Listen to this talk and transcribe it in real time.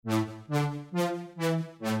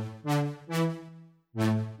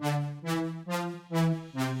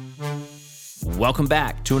welcome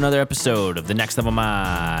back to another episode of the Next Level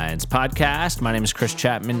Minds podcast. My name is Chris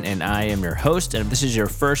Chapman, and I am your host. And if this is your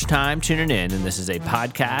first time tuning in, then this is a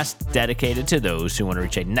podcast dedicated to those who want to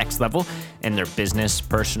reach a next level in their business,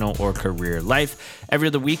 personal, or career life. Every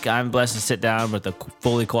other week, I'm blessed to sit down with a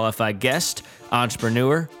fully qualified guest,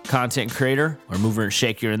 entrepreneur, content creator, or mover and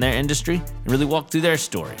shaker in their industry, and really walk through their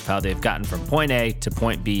story of how they've gotten from point A to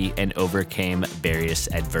point B and overcame various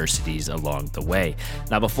adversities along the way.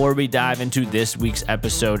 Now, before we dive into this week's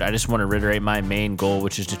episode, I just want to reiterate my main goal,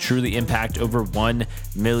 which is to truly impact over 1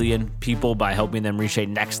 million people by helping them reach a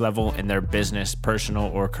next level in their business, personal,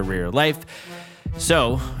 or career life.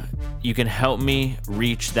 So you can help me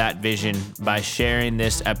reach that vision by sharing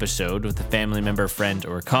this episode with a family member, friend,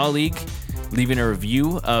 or colleague, leaving a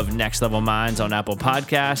review of Next Level Minds on Apple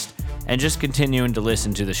Podcast, and just continuing to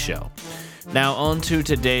listen to the show. Now, on to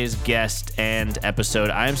today's guest and episode.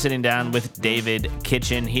 I am sitting down with David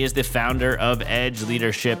Kitchen. He is the founder of Edge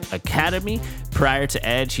Leadership Academy. Prior to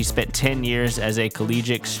Edge, he spent 10 years as a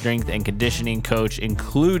collegiate strength and conditioning coach,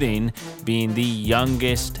 including being the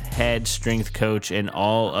youngest head strength coach in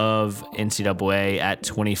all of NCAA at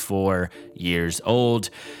 24 years old.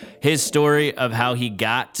 His story of how he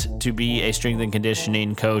got to be a strength and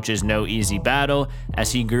conditioning coach is no easy battle,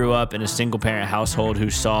 as he grew up in a single-parent household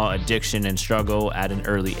who saw addiction and struggle at an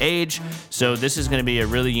early age. So this is going to be a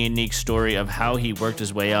really unique story of how he worked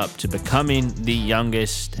his way up to becoming the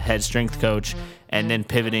youngest head strength coach and then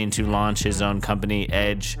pivoting to launch his own company,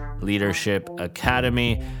 Edge Leadership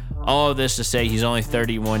Academy. All of this to say he's only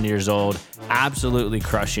 31 years old, absolutely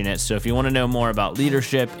crushing it. So if you want to know more about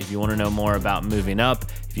leadership, if you want to know more about moving up,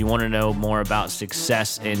 if you want to know more about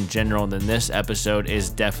success in general, then this episode is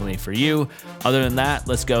definitely for you. Other than that,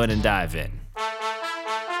 let's go ahead and dive in.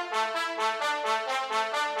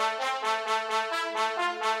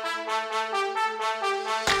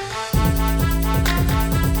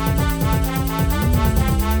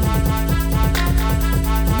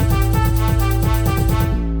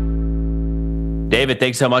 David,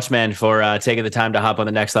 thanks so much, man, for taking the time to hop on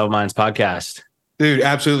the Next Level Minds podcast. Dude,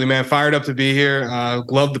 absolutely, man. Fired up to be here.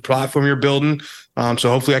 Love the platform you're building.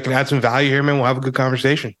 So hopefully I can add some value here, man. We'll have a good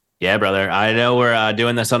conversation. Yeah, brother. I know we're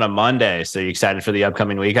doing this on a Monday, so you excited for the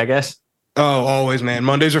upcoming week, I guess? Oh, always, man.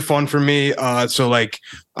 Mondays are fun for me. So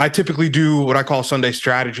I typically do what I call Sunday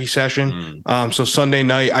strategy session. So Sunday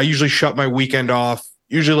night, I usually shut my weekend off,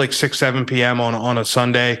 usually like 6, 7 p.m. on a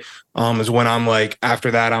Sunday. Is when I'm like,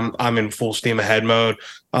 after that, I'm in full steam ahead mode.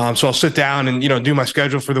 So I'll sit down and, do my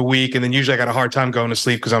schedule for the week. And then usually I got a hard time going to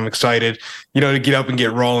sleep because I'm excited, to get up and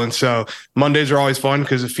get rolling. So Mondays are always fun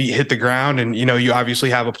because the feet hit the ground and, you obviously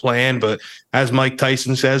have a plan, but as Mike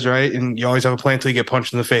Tyson says, right. And you always have a plan until you get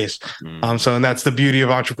punched in the face. And that's the beauty of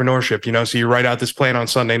entrepreneurship, so you write out this plan on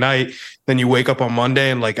Sunday night, then you wake up on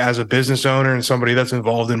Monday and as a business owner and somebody that's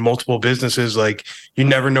involved in multiple businesses, you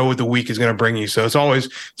never know what the week is going to bring you. So it's always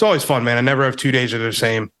fun, man. I never have 2 days that are the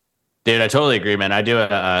same. Dude, I totally agree, man. I do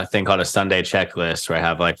a thing called a Sunday checklist where I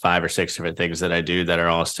have 5 or 6 different things that I do that are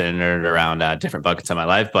all centered around different buckets of my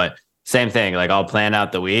life. But same thing, I'll plan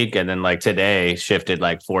out the week and then today shifted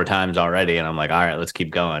 4 times already. And I'm like, all right, let's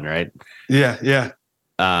keep going. Right. Yeah.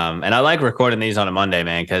 And I like recording these on a Monday,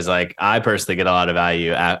 man, because I personally get a lot of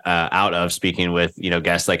value out of speaking with,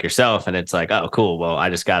 guests like yourself. And it's oh, cool. Well,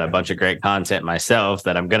 I just got a bunch of great content myself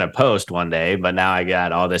that I'm going to post one day, but now I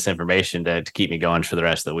got all this information to keep me going for the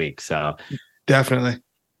rest of the week. So definitely.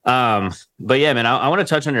 But yeah, man, I want to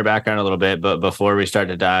touch on your background a little bit, but before we start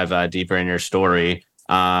to dive deeper in your story,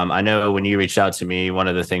 I know when you reached out to me, one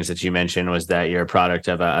of the things that you mentioned was that you're a product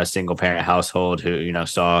of a single parent household who,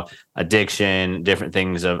 saw addiction, different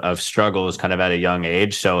things of struggles kind of at a young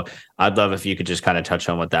age. So I'd love if you could just kind of touch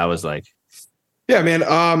on what that was like. Yeah, man.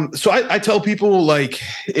 So I tell people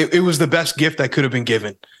it was the best gift I could have been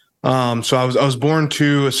given. So I was born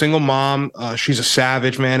to a single mom. She's a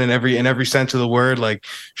savage, man, in every sense of the word.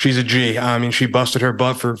 She's a G. I mean, she busted her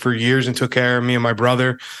butt for years and took care of me and my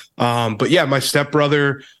brother. But yeah, my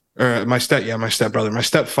stepfather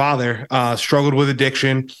struggled with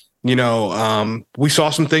addiction. We saw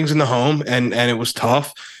some things in the home and it was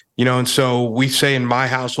tough, and so we say in my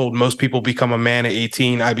household, most people become a man at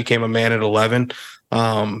 18. I became a man at 11.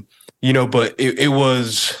 But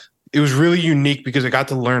it was really unique because I got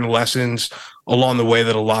to learn lessons along the way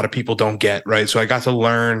that a lot of people don't get, right? So I got to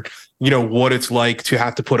learn, what it's like to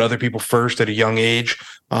have to put other people first at a young age,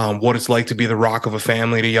 what it's like to be the rock of a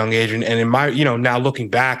family at a young age. And in my, now looking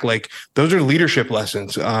back, those are leadership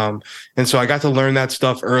lessons. And so I got to learn that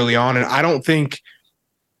stuff early on. And I don't think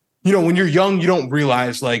when you're young, you don't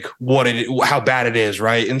realize like how bad it is,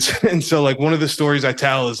 right? And so like one of the stories I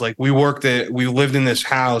tell is like we lived in this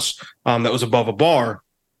house that was above a bar,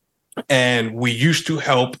 and we used to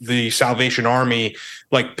help the Salvation Army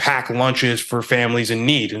like pack lunches for families in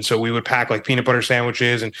need. And so we would pack like peanut butter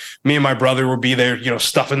sandwiches, and me and my brother would be there,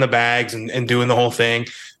 stuffing the bags and doing the whole thing.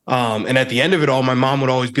 And at the end of it all, my mom would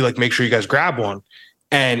always be like, make sure you guys grab one.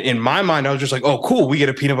 And in my mind, I was just like, oh, cool, we get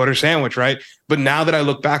a peanut butter sandwich, right? But now that I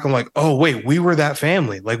look back, I'm like, oh, wait, we were that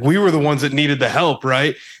family. Like we were the ones that needed the help,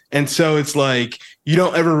 right? And so it's like, you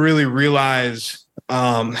don't ever really realize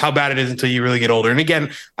how bad it is until you really get older. And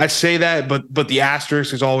again, I say that, but the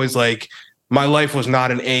asterisk is always like, my life was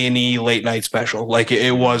not an A&E late night special. Like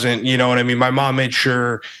it wasn't, you know what I mean? My mom made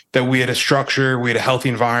sure that we had a structure, we had a healthy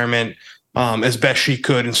environment, as best she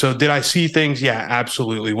could. And so did I see things? Yeah,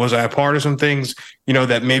 absolutely. Was I a part of some things,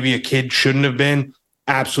 that maybe a kid shouldn't have been?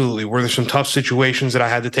 Absolutely. Were there some tough situations that I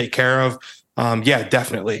had to take care of? Yeah,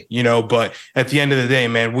 definitely, but at the end of the day,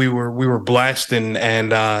 man, we were blessed and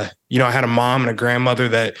I had a mom and a grandmother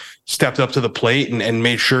that stepped up to the plate and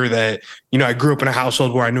made sure that, I grew up in a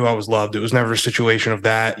household where I knew I was loved. It was never a situation of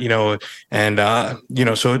that,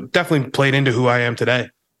 so it definitely played into who I am today.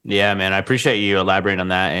 Yeah, man, I appreciate you elaborating on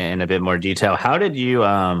that in a bit more detail. How did you,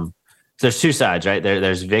 so there's two sides, right?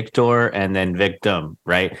 There's victor and then victim,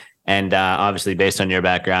 right? And obviously based on your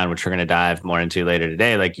background, which we're going to dive more into later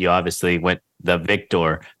today, like you obviously went the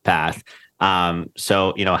victor path.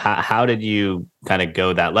 So, how did you kind of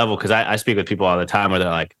go that level? Because I speak with people all the time where they're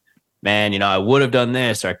like, man, I would have done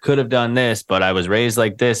this or I could have done this, but I was raised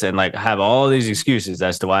like this, and like have all these excuses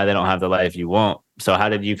as to why they don't have the life you want. So how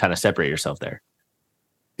did you kind of separate yourself there?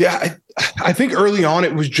 Yeah, I think early on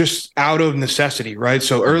it was just out of necessity, right?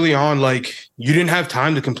 So early on, like you didn't have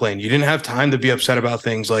time to complain. You didn't have time to be upset about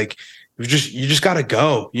things. Like you just got to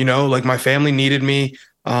go, like my family needed me.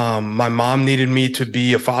 My mom needed me to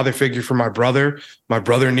be a father figure for my brother. My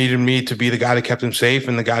brother needed me to be the guy that kept him safe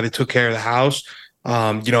and the guy that took care of the house.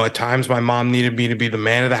 At times my mom needed me to be the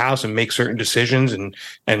man of the house and make certain decisions and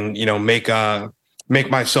make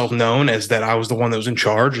myself known as that I was the one that was in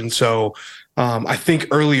charge. And so I think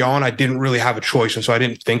early on I didn't really have a choice. And so I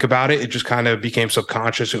didn't think about it. It just kind of became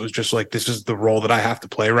subconscious. It was just like, this is the role that I have to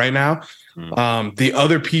play right now. The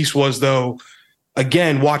other piece was, though,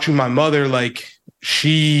 again, watching my mother, like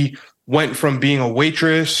she went from being a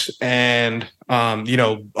waitress and,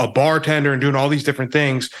 a bartender and doing all these different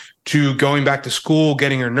things to going back to school,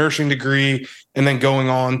 getting her nursing degree, and then going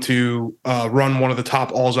on to run one of the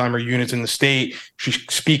top Alzheimer units in the state. She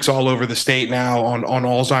speaks all over the state now on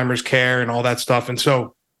Alzheimer's care and all that stuff. And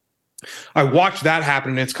so I watched that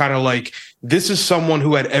happen. And it's kind of like, this is someone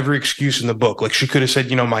who had every excuse in the book. Like she could have said,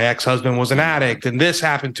 my ex-husband was an addict and this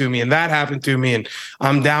happened to me and that happened to me and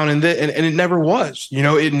I'm down in this. And it never was,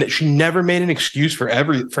 she never made an excuse for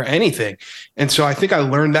anything. And so I think I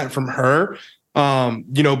learned that from her.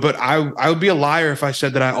 But I would be a liar if I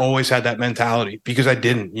said that I always had that mentality, because I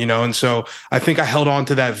didn't, and so I think I held on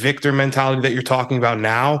to that victor mentality that you're talking about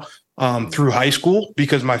now through high school,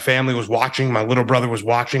 because my family was watching, my little brother was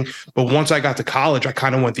watching. But once I got to college, I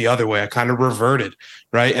kind of went the other way. I kind of reverted,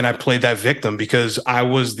 right? And I played that victim because I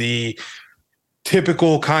was the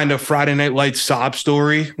typical kind of Friday Night Lights sob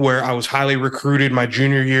story where I was highly recruited my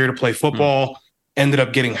junior year to play football, ended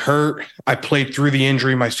up getting hurt. I played through the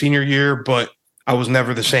injury my senior year, but I was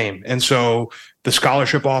never the same. And so the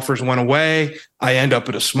scholarship offers went away. I end up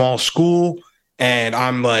at a small school and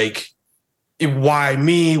I'm like, why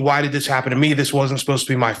me? Why did this happen to me? This wasn't supposed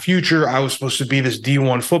to be my future. I was supposed to be this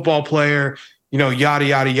D1 football player, yada,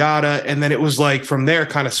 yada, yada. And then it was like from there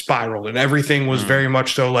kind of spiraled and everything was very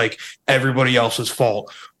much so like everybody else's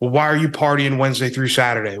fault. Well, why are you partying Wednesday through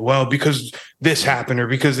Saturday? Well, because this happened, or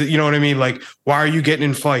because, you know what I mean? Like, why are you getting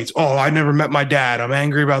in fights? Oh, I never met my dad. I'm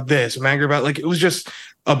angry about this. I'm angry about, like, it was just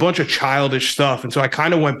a bunch of childish stuff. And so I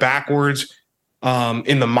kind of went backwards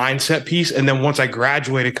in the mindset piece. And then once I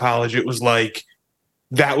graduated college, it was like,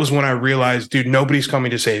 that was when I realized, dude, nobody's coming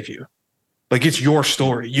to save you. Like, it's your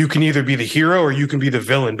story. You can either be the hero or you can be the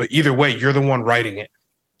villain, but either way, you're the one writing it.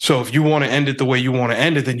 So if you want to end it the way you want to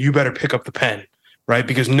end it, then you better pick up the pen, right?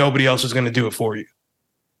 Because nobody else is going to do it for you.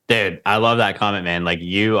 Dude, I love that comment, man. Like,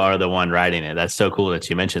 you are the one writing it. That's so cool that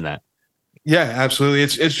you mentioned that. Yeah, absolutely.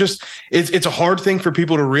 It's a hard thing for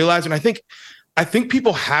people to realize. And I think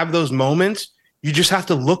people have those moments. You just have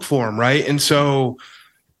to look for them, right? And so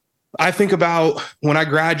I think about when I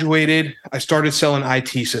graduated, I started selling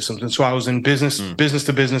IT systems. And so I was in business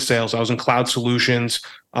to business sales. I was in cloud solutions,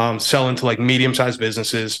 selling to like medium-sized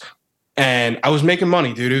businesses. And I was making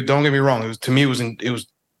money, dude. Don't get me wrong. It was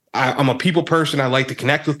I'm a people person. I like to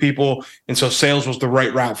connect with people. And so sales was the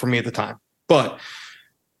right route for me at the time. But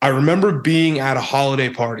I remember being at a holiday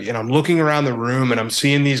party and I'm looking around the room and I'm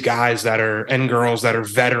seeing these guys and girls that are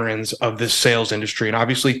veterans of this sales industry. And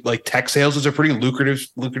obviously like tech sales is a pretty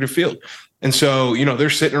lucrative field. And so, they're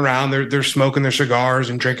sitting around, they're smoking their cigars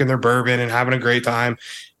and drinking their bourbon and having a great time.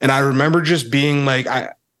 And I remember just being like,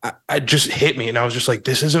 I just hit me. And I was just like,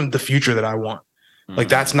 this isn't the future that I want. Like,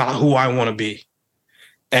 that's not who I want to be.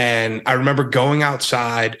 And I remember going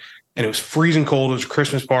outside and it was freezing cold. It was a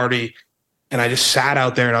Christmas party. And I just sat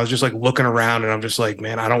out there and I was just like looking around and I'm just like,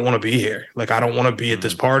 man, I don't want to be here. Like, I don't want to be at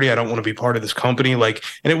this party. I don't want to be part of this company. Like,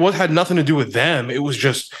 and it had nothing to do with them. It was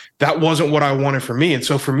just, that wasn't what I wanted for me. And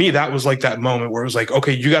so for me, that was like that moment where it was like,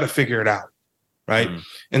 okay, you got to figure it out. Right.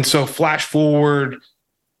 And so flash forward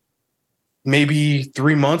maybe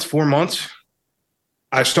 3 months, 4 months,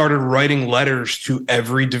 I started writing letters to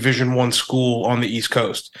every Division I school on the East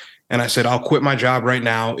Coast. And I said, I'll quit my job right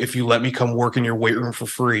now if you let me come work in your weight room for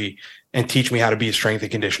free and teach me how to be a strength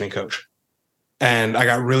and conditioning coach. And I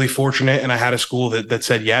got really fortunate and I had a school that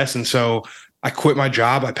said yes. And so I quit my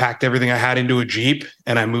job. I packed everything I had into a Jeep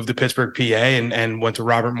and I moved to Pittsburgh, PA and went to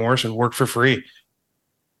Robert Morris and worked for free.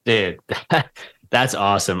 Dude, that's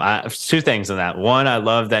awesome. Two things on that. One, I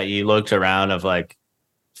love that you looked around of like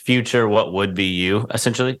future, what would be you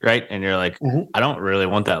essentially, right? And you're like, I don't really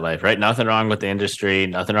want that life, right? Nothing wrong with the industry,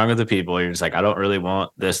 nothing wrong with the people. You're just like, I don't really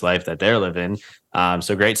want this life that they're living.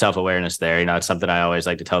 So great self-awareness there. It's something I always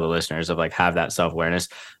like to tell the listeners of like, have that self-awareness.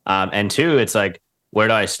 And two, it's like, where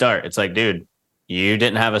do I start? It's like, dude, you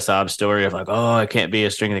didn't have a sob story of like, oh, I can't be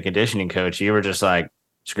a strength and conditioning coach. You were just like,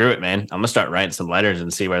 screw it, man. I'm gonna start writing some letters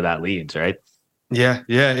and see where that leads, right? Yeah.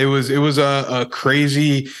 It was a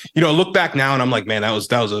crazy, look back now and I'm like, man, that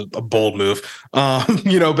was a bold move.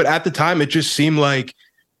 But at the time it just seemed like,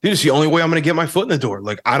 dude, it's the only way I'm going to get my foot in the door.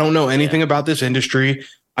 Like, I don't know anything about this industry.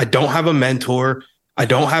 I don't have a mentor. I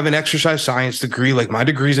don't have an exercise science degree. Like, my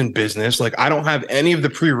degree's in business. Like, I don't have any of the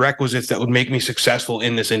prerequisites that would make me successful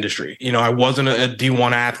in this industry. I wasn't a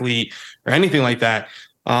D1 athlete or anything like that.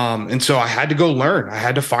 And so I had to go learn. I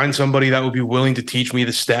had to find somebody that would be willing to teach me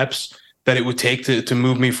the steps that it would take to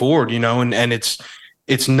move me forward, and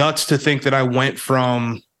it's nuts to think that I went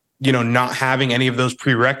from, not having any of those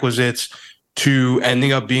prerequisites to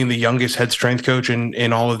ending up being the youngest head strength coach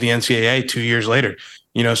in all of the NCAA 2 years later.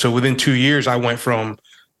 So within 2 years, I went from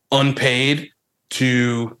unpaid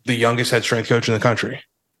to the youngest head strength coach in the country.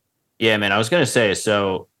 Yeah, man. I was going to say,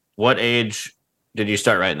 so what age did you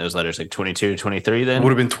start writing those letters? Like 22, 23 then? Would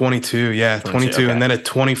have been 22. Yeah, 22. Okay. And then at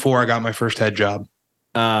 24, I got my first head job.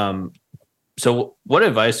 So what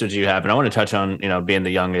advice would you have? And I want to touch on, being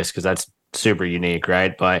the youngest, because that's super unique,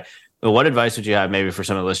 right? But what advice would you have maybe for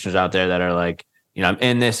some of the listeners out there that are like, I'm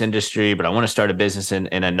in this industry, but I want to start a business in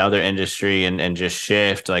another industry and just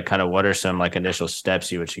shift? Like, kind of what are some like initial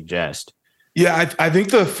steps you would suggest? Yeah, I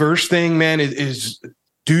think the first thing, man, is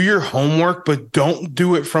do your homework, but don't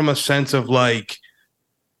do it from a sense of like,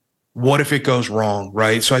 what if it goes wrong,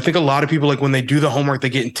 right? So I think a lot of people, like when they do the homework, they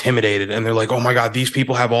get intimidated and they're like, oh my God, these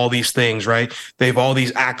people have all these things, right? They have all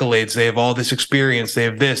these accolades. They have all this experience. They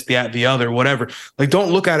have this, that, the other, whatever. Like,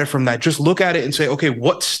 don't look at it from that. Just look at it and say, okay,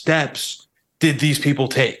 what steps did these people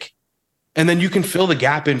take? And then you can fill the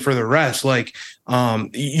gap in for the rest. Like,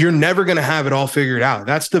 you're never going to have it all figured out.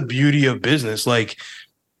 That's the beauty of business. Like,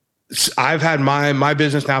 I've had my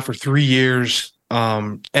business now for 3 years.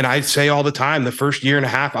 And I say all the time, the first year and a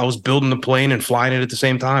half, I was building the plane and flying it at the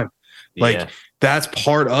same time. Like, that's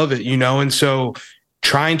part of it, And so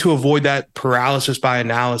trying to avoid that paralysis by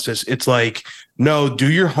analysis, it's like, no,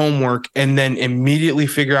 do your homework and then immediately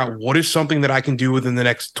figure out what is something that I can do within the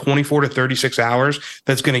next 24 to 36 hours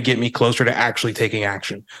that's going to get me closer to actually taking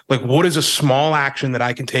action. Like, what is a small action that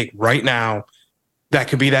I can take right now that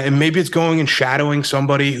could be that? And maybe it's going and shadowing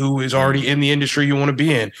somebody who is already in the industry you want to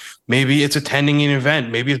be in. Maybe it's attending an event.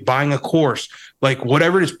 Maybe it's buying a course. Like,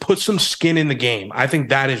 whatever it is, put some skin in the game. I think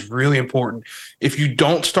that is really important. If you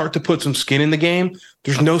don't start to put some skin in the game,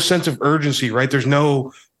 there's no sense of urgency, right? There's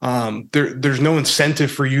no there's no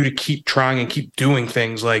incentive for you to keep trying and keep doing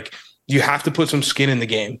things. Like, you have to put some skin in the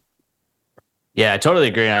game. Yeah, I totally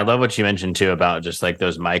agree. And I love what you mentioned too about just like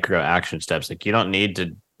those micro action steps. Like, you don't need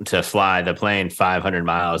to fly the plane 500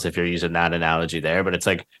 miles if you're using that analogy there, but it's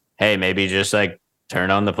like, hey, maybe just like turn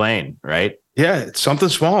on the plane, right? Yeah, it's something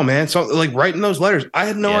small, man. So like writing those letters, I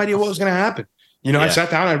had no idea what was going to happen. I sat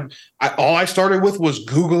down and all I started with was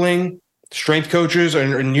Googling strength coaches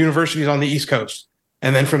and universities on the East Coast.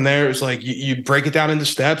 And then from there, it's like you break it down into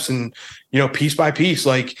steps and, piece by piece,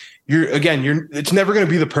 like it's never going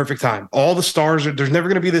to be the perfect time. All the stars there's never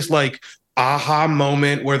going to be this like aha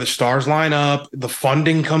moment where the stars line up, the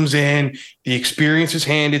funding comes in, the experience is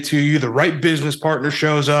handed to you, the right business partner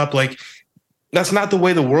shows up. Like, that's not the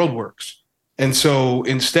way the world works. And so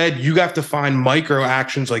instead, you have to find micro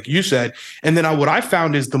actions, like you said. And then what I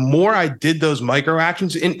found is the more I did those micro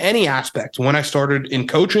actions in any aspect, when I started in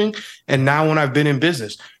coaching and now when I've been in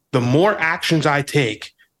business, the more actions I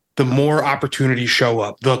take, the more opportunities show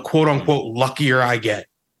up, the quote unquote luckier I get.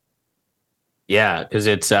 Yeah, because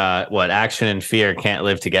it's action and fear can't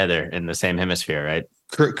live together in the same hemisphere, right?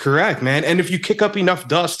 Correct, man. And if you kick up enough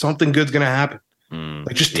dust, something good's going to happen.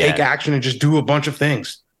 Like, just take action and just do a bunch of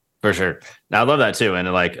things. For sure. Now, I love that too.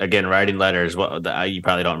 And like, again, writing letters, you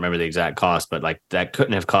probably don't remember the exact cost, but like that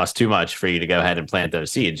couldn't have cost too much for you to go ahead and plant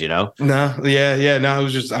those seeds, you know? No. Yeah. No, it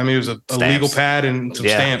was just, it was a legal pad and some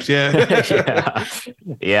stamps. Yeah.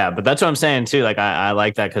 Yeah. But that's what I'm saying too. Like, I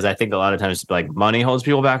like that because I think a lot of times like money holds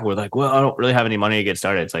people back. We're like, well, I don't really have any money to get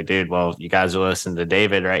started. It's like, dude, well, you guys will listen to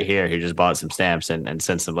David right here, who just bought some stamps and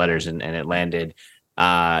sent some letters and it landed.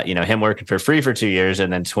 Him working for free for 2 years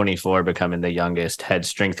and then 24 becoming the youngest head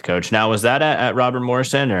strength coach. Now, was that at Robert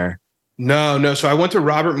Morrison or? No. So I went to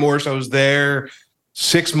Robert Morris. I was there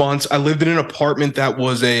 6 months. I lived in an apartment that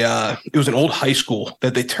was it was an old high school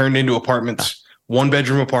that they turned into apartments,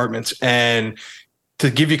 1-bedroom apartments. And to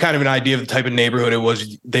give you kind of an idea of the type of neighborhood it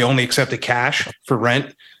was, they only accepted cash for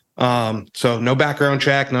rent. So no background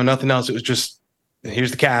check, no nothing else. It was just, here's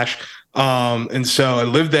the cash. And so I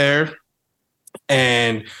lived there.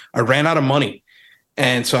 And I ran out of money.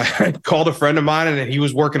 And so I called a friend of mine and he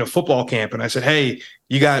was working a football camp. And I said, hey,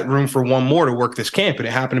 you got room for one more to work this camp? And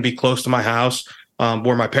it happened to be close to my house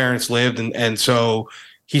where my parents lived. And so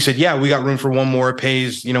he said, yeah, we got room for one more. It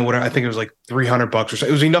pays, what I think it was like $300 or so.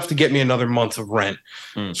 It was enough to get me another month of rent.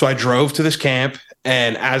 So I drove to this camp.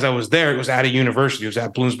 And as I was there, it was at a university. It was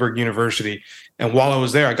at Bloomsburg University. And while I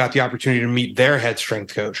was there, I got the opportunity to meet their head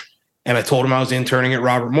strength coach. And I told him I was interning at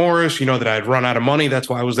Robert Morris, that I had run out of money. That's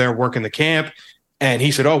why I was there working the camp. And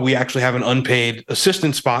he said, oh, we actually have an unpaid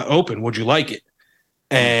assistant spot open. Would you like it?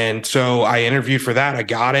 And so I interviewed for that. I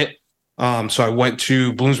got it. So I went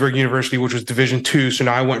to Bloomsburg University, which was Division II. So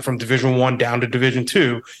now I went from Division I down to Division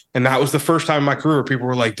II. And that was the first time in my career where people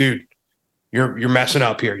were like, dude, you're messing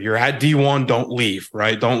up here. You're at D1. Don't leave,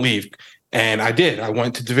 right? Don't leave. And I did. I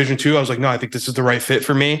went to Division II. I was like, no, I think this is the right fit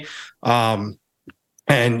for me.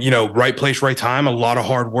 And, right place, right time, a lot of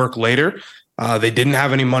hard work later. They didn't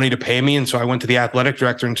have any money to pay me. And so I went to the athletic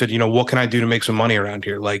director and said, what can I do to make some money around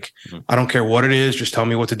here? Like, I don't care what it is. Just tell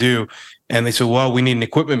me what to do. And they said, well, we need an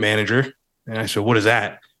equipment manager. And I said, what is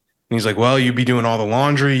that? And he's like, well, you'd be doing all the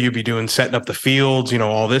laundry. You'd be doing setting up the fields,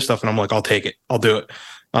 all this stuff. And I'm like, I'll take it. I'll do it.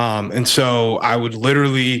 And so I would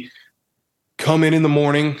literally come in the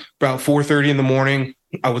morning, about 4:30 in the morning.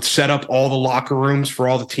 I would set up all the locker rooms for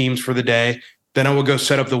all the teams for the day. Then I would go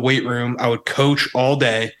set up the weight room. I would coach all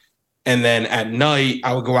day. And then at night,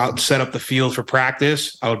 I would go out and set up the field for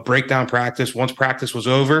practice. I would break down practice. Once practice was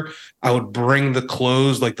over, I would bring the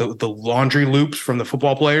clothes, like the laundry loops from the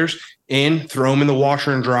football players in, throw them in the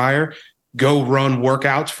washer and dryer, go run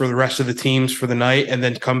workouts for the rest of the teams for the night, and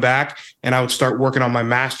then come back. And I would start working on my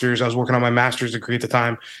master's. I was working on my master's degree at the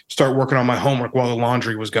time, start working on my homework while the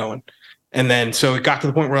laundry was going. And then, so it got to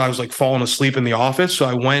the point where I was like falling asleep in the office. So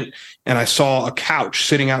I went and I saw a couch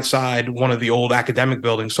sitting outside one of the old academic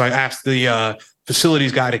buildings. So I asked the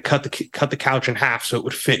facilities guy to cut the couch in half so it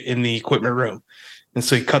would fit in the equipment room. And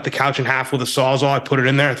so he cut the couch in half with a Sawzall. I put it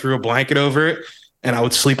in there. I threw a blanket over it and I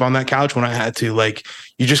would sleep on that couch when I had to. Like,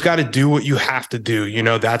 you just got to do what you have to do.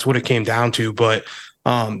 That's what it came down to. But,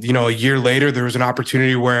 a year later, there was an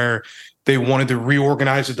opportunity where they wanted to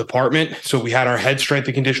reorganize the department. So we had our head strength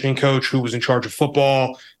and conditioning coach who was in charge of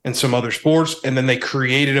football and some other sports. And then they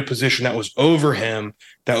created a position that was over him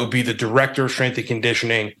that would be the director of strength and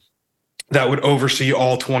conditioning that would oversee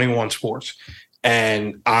all 21 sports.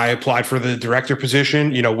 And I applied for the director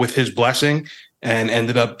position, with his blessing and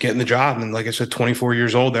ended up getting the job. And like I said, 24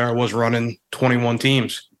 years old there, I was running 21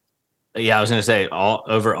 teams. Yeah, I was going to say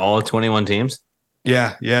all 21 teams.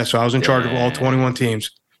 Yeah. So I was in charge of all 21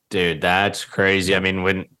 teams. Dude, that's crazy. I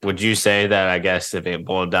mean, would you say that, I guess, if it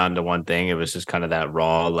boiled down to one thing, it was just kind of that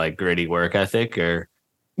raw, like gritty work ethic, or?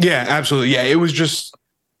 Yeah, absolutely. Yeah, it was just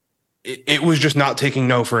not taking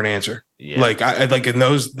no for an answer. Yeah. Like I like in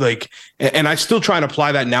those, like, and I still try and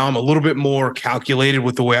apply that now. I'm a little bit more calculated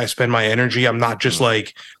with the way I spend my energy. I'm not just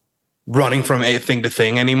like running from a thing to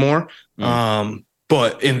thing anymore.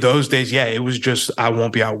 But in those days, yeah, it was just, I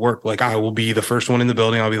won't be at work. Like, I will be the first one in the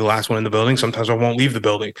building. I'll be the last one in the building. Sometimes I won't leave the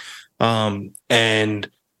building. And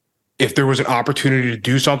if there was an opportunity to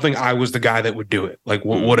do something, I was the guy that would do it. Like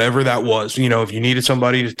whatever that was, you know, if you needed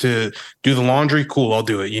somebody to do the laundry, cool, I'll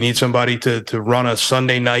do it. You need somebody to run a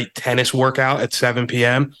Sunday night tennis workout at 7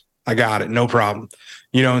 p.m. I got it. No problem.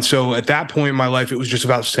 You know, and so at that point in my life, it was just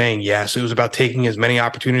about saying yes. It was about taking as many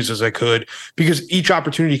opportunities as I could, because each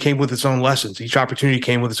opportunity came with its own lessons. Each opportunity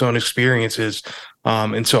came with its own experiences.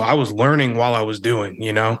 And so I was learning while I was doing,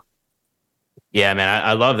 you know? Yeah, man,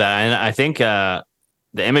 I love that. And I think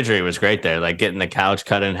the imagery was great there, like getting the couch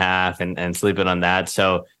cut in half and sleeping on that.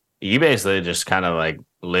 So you basically just kind of like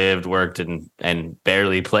lived, worked, and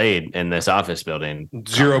barely played in this office building.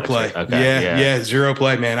 Zero play. Okay. Yeah. Zero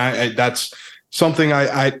play, man. I that's something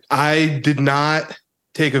I did not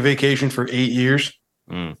take a vacation for 8 years.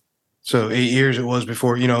 So 8 years it was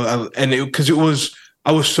before, you know,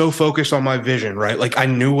 I was so focused on my vision, right? Like I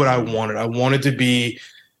knew what I wanted. I wanted to be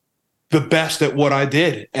the best at what I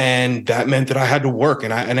did. And that meant that I had to work.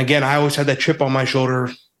 And again, I always had that chip on my shoulder,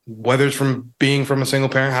 whether it's from being from a single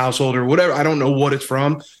parent household or whatever. I don't know what it's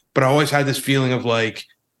from, but I always had this feeling of like,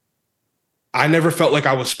 I never felt like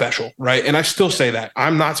I was special. Right. And I still say that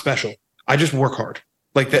I'm not special. I just work hard.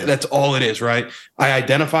 Like that's all it is. Right. I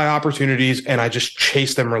identify opportunities and I just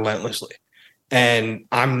chase them relentlessly. And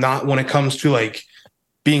I'm not, when it comes to like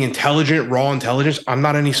being intelligent, raw intelligence, I'm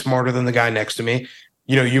not any smarter than the guy next to me.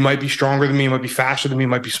 You know, you might be stronger than me, you might be faster than me, you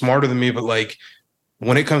might be smarter than me, but like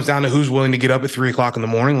when it comes down to who's willing to get up at 3 o'clock in the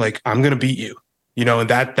morning, like I'm going to beat you, you know, and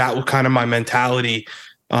that was kind of my mentality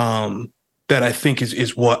that I think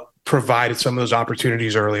is what provided some of those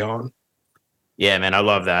opportunities early on. Yeah, man, I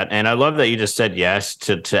love that. And I love that you just said yes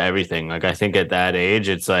to everything. Like, I think at that age,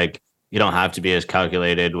 it's like, you don't have to be as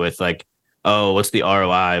calculated with like, oh, what's the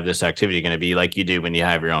ROI of this activity going to be, like you do when you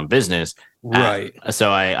have your own business. Right.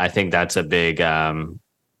 So I think that's a big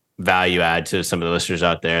value add to some of the listeners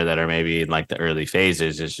out there that are maybe in like the early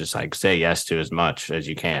phases, is just like say yes to as much as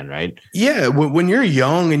you can. Right. Yeah. When you're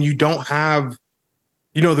young and you don't have,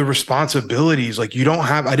 you know, the responsibilities, like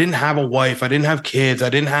I didn't have a wife, I didn't have kids, I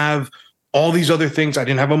didn't have all these other things. I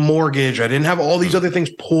didn't have a mortgage. I didn't have all these other things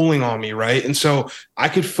pulling on me. Right. And so I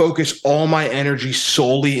could focus all my energy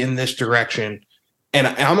solely in this direction. And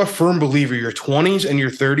I'm a firm believer your 20s and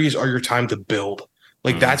your 30s are your time to build.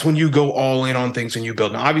 Like that's when you go all in on things and you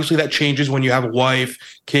build. Now, obviously that changes when you have a wife,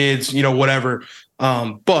 kids, you know, whatever.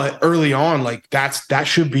 But early on, like that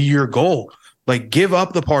should be your goal. Like give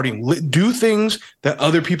up the partying, do things that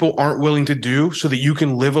other people aren't willing to do so that you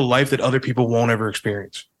can live a life that other people won't ever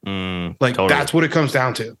experience. Like totally. That's what it comes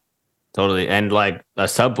down to. Totally. And like a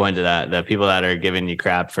sub point to that, the people that are giving you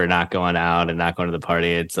crap for not going out and not going to the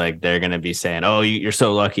party, it's like they're going to be saying, oh, you're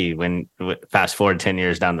so lucky when fast forward 10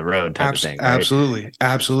 years down the road type of thing. Right? Absolutely.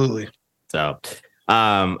 Absolutely. So,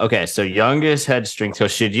 okay. So youngest head strength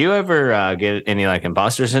coach, should you ever get any like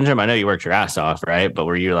imposter syndrome? I know you worked your ass off, right? But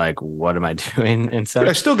were you like, what am I doing and stuff?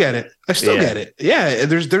 I still get it. Get it. Yeah.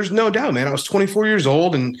 There's no doubt, man. I was 24 years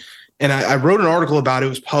old and I wrote an article about it. It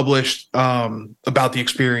was published about the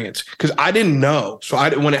experience because I didn't know. So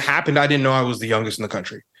when it happened, I didn't know I was the youngest in the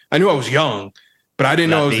country. I knew I was young, but I didn't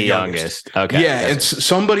know I was the youngest. Okay. Yeah. And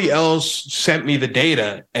somebody else sent me the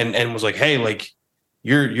data and was like, hey, like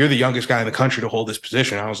you're the youngest guy in the country to hold this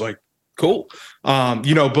position. I was like, cool.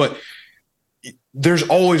 You know, but there's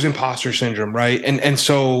always imposter syndrome, right? And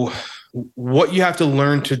so what you have to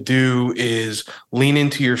learn to do is lean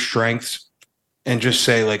into your strengths and just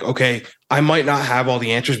say like, okay, I might not have all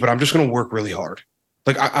the answers, but I'm just going to work really hard.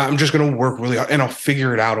 Like I'm just going to work really hard and I'll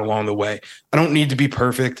figure it out along the way. I don't need to be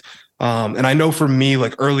perfect. And I know for me,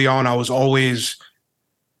 like early on, I was always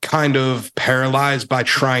kind of paralyzed by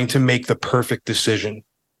trying to make the perfect decision,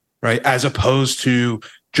 right? As opposed to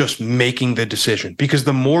just making the decision, because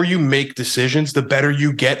the more you make decisions, the better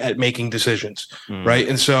you get at making decisions. Right.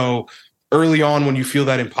 And so early on, when you feel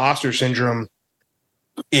that imposter syndrome,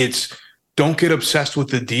 it's, don't get obsessed with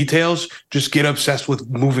the details. Just get obsessed with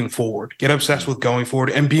moving forward. Get obsessed with going forward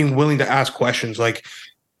and being willing to ask questions. Like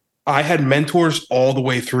I had mentors all the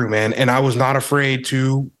way through, man. And I was not afraid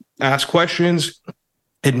to ask questions,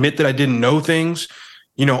 admit that I didn't know things,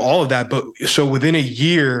 you know, all of that. But so within a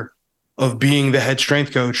year of being the head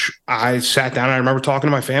strength coach, I sat down and I remember talking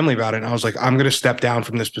to my family about it. And I was like, I'm going to step down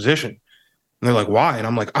from this position. And they're like, why? And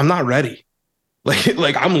I'm like, I'm not ready.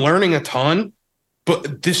 Like I'm learning a ton.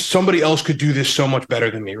 But somebody else could do this so much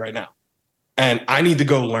better than me right now. And I need to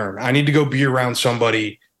go learn. I need to go be around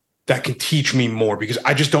somebody that can teach me more because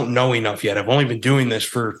I just don't know enough yet. I've only been doing this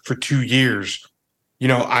for 2 years. You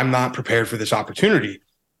know, I'm not prepared for this opportunity.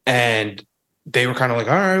 And they were kind of like,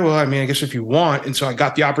 all right, well, I mean, I guess if you want. And so I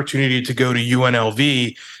got the opportunity to go to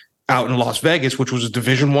UNLV out in Las Vegas, which was a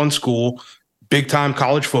Division I school, big time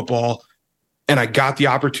college football. And I got the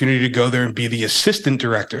opportunity to go there and be the assistant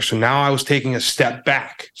director. So now I was taking a step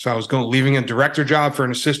back. So I was leaving a director job for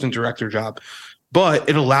an assistant director job. But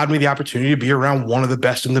it allowed me the opportunity to be around one of the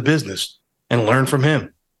best in the business and learn from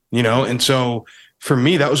him, And so for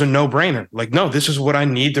me, that was a no-brainer. Like, no, this is what I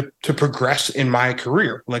need to progress in my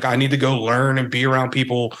career. Like, I need to go learn and be around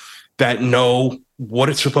people that know what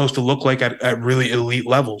it's supposed to look like at really elite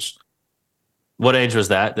levels. What age was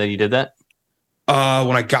that you did that?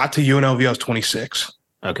 When I got to UNLV, I was 26.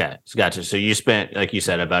 Okay, so gotcha. So you spent, like you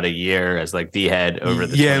said, about a year as like the head over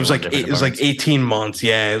the. Yeah, it was like 18 months.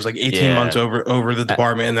 Yeah, it was like 18 months over the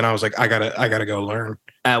department, and then I was like, I gotta go learn.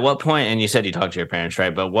 At what point? And you said you talked to your parents,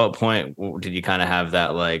 right? But what point did you kind of have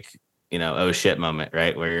that like, oh shit moment,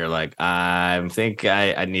 right? Where you're like, I think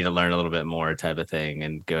I need to learn a little bit more type of thing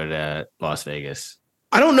and go to Las Vegas.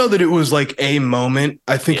 I don't know that it was like a moment.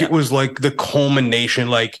 I think it was like the culmination.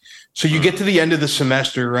 Like, so you get to the end of the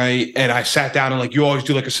semester, right? And I sat down and like, you always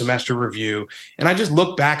do like a semester review. And I just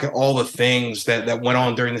look back at all the things that went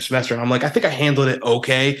on during the semester. And I'm like, I think I handled it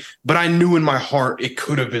okay. But I knew in my heart it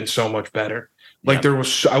could have been so much better. Like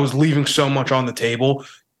I was leaving so much on the table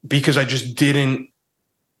because I didn't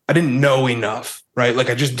know enough, right? Like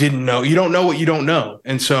I just didn't know. You don't know what you don't know.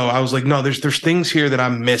 And so I was like, no, there's things here that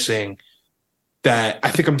I'm missing that I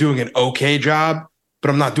think I'm doing an okay job, but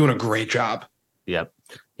I'm not doing a great job. Yep.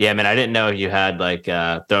 Yeah, I mean, I didn't know if you had like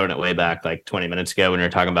throwing it way back like 20 minutes ago when you were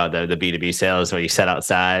talking about the B2B sales where you sat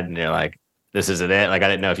outside and you're like, this isn't it. Like, I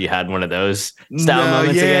didn't know if you had one of those style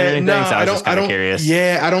moments again or anything. So I was just kind of curious.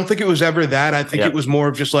 Yeah, I don't think it was ever that. I think it was more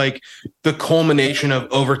of just like the culmination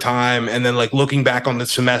of overtime and then like looking back on the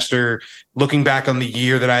semester, looking back on the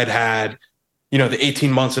year that I had, the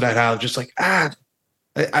 18 months that I'd had, just like, I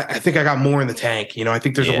think I got more in the tank. I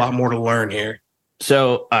think there's a lot more to learn here.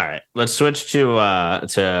 So, all right, let's switch to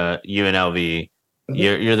UNLV. Mm-hmm.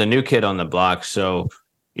 You're the new kid on the block. So,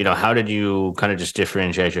 how did you kind of just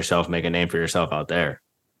differentiate yourself, make a name for yourself out there?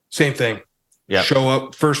 Same thing. Yeah. Show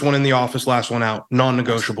up, first one in the office, last one out,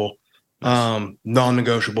 non-negotiable.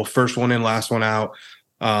 Non-negotiable. First one in, last one out.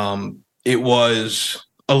 It was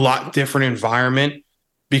a lot different environment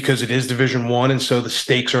because it is Division I, and so the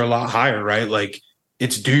stakes are a lot higher, right? Like,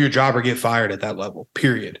 it's do your job or get fired at that level,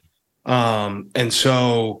 period. And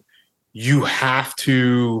so you have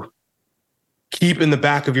to keep in the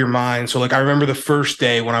back of your mind. So like, I remember the first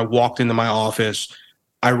day when I walked into my office,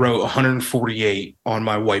 I wrote 148 on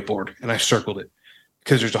my whiteboard and I circled it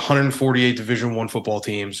because there's 148 Division I football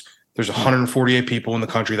teams. There's 148 people in the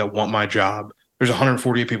country that want my job. There's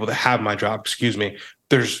 148 people that have my job.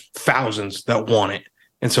 There's thousands that want it.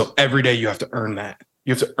 And so every day you have to earn that.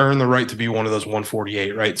 You have to earn the right to be one of those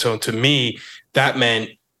 148, right? So to me, that meant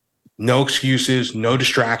no excuses, no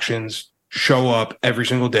distractions, show up every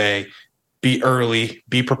single day, be early,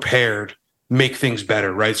 be prepared, make things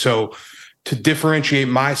better, right? So to differentiate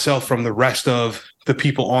myself from the rest of the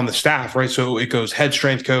people on the staff, right? So it goes head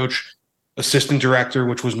strength coach, assistant director,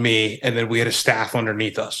 which was me, and then we had a staff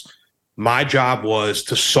underneath us. My job was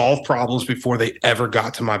to solve problems before they ever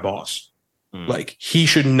got to my boss. Like, he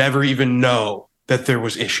should never even know that there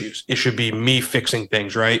was issues. It should be me fixing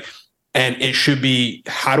things, right? And it should be,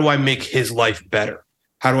 how do I make his life better?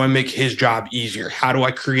 How do I make his job easier? How do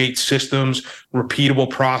I create systems, repeatable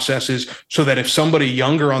processes so that if somebody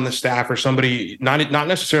younger on the staff or somebody, not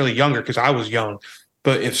necessarily younger because I was young,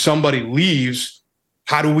 but if somebody leaves,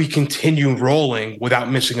 how do we continue rolling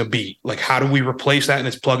without missing a beat? Like, how do we replace that? And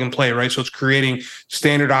it's plug and play, right? So it's creating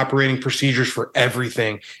standard operating procedures for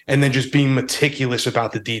everything and then just being meticulous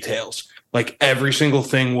about the details. Like, every single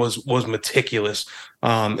thing was meticulous.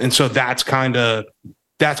 And so that's kind of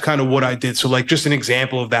what I did. So like, just an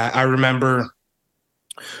example of that, I remember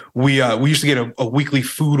we used to get a weekly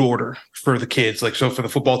food order for the kids. Like, so for the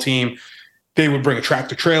football team, they would bring a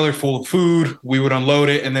tractor trailer full of food. We would unload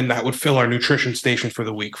it, and then that would fill our nutrition station for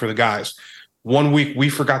the week for the guys. One week we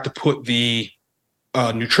forgot to put the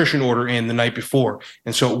nutrition order in the night before,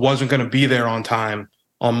 and so it wasn't going to be there on time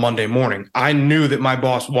on Monday morning. I knew that my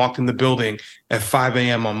boss walked in the building at 5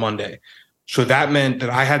 a.m. on Monday. So that meant that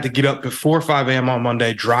I had to get up before 5 a.m. on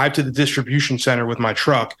Monday, drive to the distribution center with my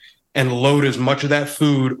truck and load as much of that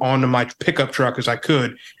food onto my pickup truck as I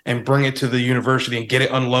could and bring it to the university and get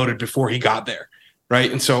it unloaded before he got there, right?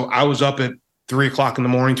 And so I was up at 3 o'clock in the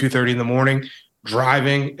morning, 2:30 in the morning,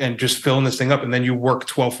 driving and just filling this thing up. And then you work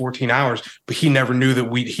 12, 14 hours, but he never knew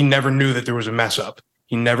that there was a mess up.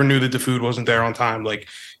 He never knew that the food wasn't there on time. Like,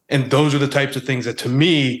 and those are the types of things that to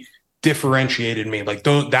me differentiated me. Like,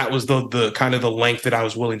 that was the kind of the length that I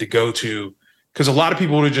was willing to go to, because a lot of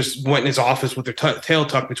people would have just went in his office with their tail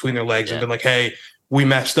tucked between their legs and been like, hey, we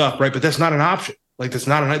messed up, right? But that's not an option. Like that's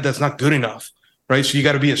not good enough, right? So you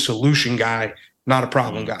got to be a solution guy, not a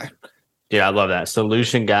problem guy. Yeah, I love that.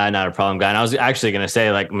 Solution guy, not a problem guy. And I was actually going to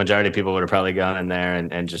say, like, majority of people would have probably gone in there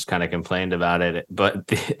and just kind of complained about it. But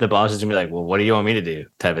the boss is going to be like, well, what do you want me to do?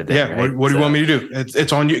 Type of thing. Yeah. Right? What do you want me to do?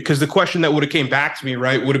 It's on you. Because the question that would have came back to me,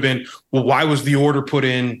 right, would have been, well, why was the order put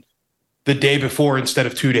in the day before instead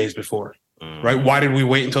of 2 days before, right? Why did we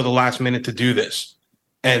wait until the last minute to do this?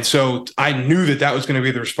 And so I knew that was going to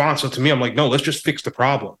be the response. So to me, I'm like, no, let's just fix the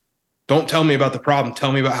problem. Don't tell me about the problem.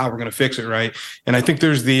 Tell me about how we're going to fix it, right? And I think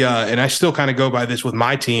there's and I still kind of go by this with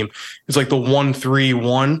my team. It's like the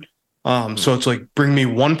 1-3-1. So it's like, bring me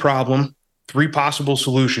one problem, 3 possible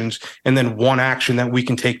solutions, and then one action that we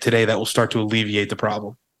can take today that will start to alleviate the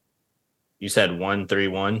problem. You said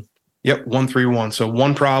 1-3-1? Yep, 1-3-1. So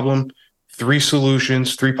one problem, 3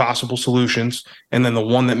 solutions, 3 possible solutions, and then the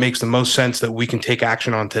one that makes the most sense that we can take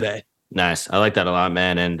action on today. Nice. I like that a lot,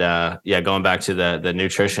 man. And going back to the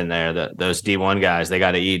nutrition there, those D1 guys, they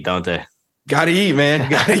got to eat, don't they? Got to eat, man.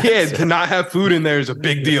 To not have food in there is a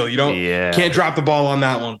big deal. You can't drop the ball on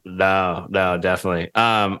that one. No, definitely.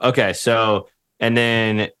 Okay. So, and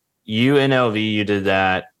then UNLV, you did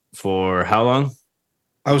that for how long?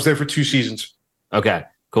 I was there for 2 seasons. Okay,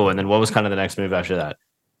 cool. And then what was kind of the next move after that?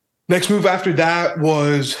 Next move after that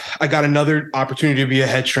was I got another opportunity to be a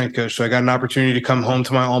head strength coach. So I got an opportunity to come home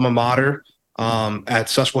to my alma mater at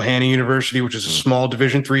Susquehanna University, which is a small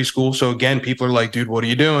Division III school. So again, people are like, dude, what are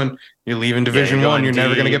you doing? You're leaving Division I. You're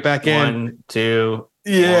never going to get back in. 1, 2.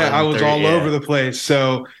 Yeah, I was all over the place.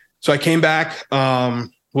 So I came back,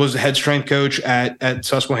 was a head strength coach at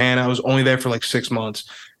Susquehanna. I was only there for like 6 months.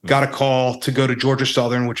 Got a call to go to Georgia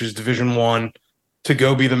Southern, which is Division I, to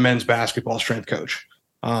go be the men's basketball strength coach.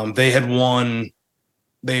 They had won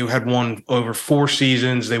over 4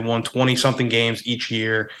 seasons. They won 20-something games each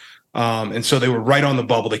year. And so they were right on the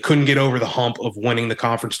bubble. They couldn't get over the hump of winning the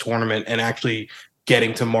conference tournament and actually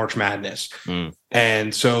getting to March Madness.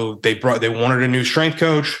 And so they wanted a new strength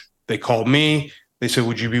coach. They called me. They said,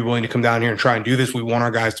 would you be willing to come down here and try and do this? We want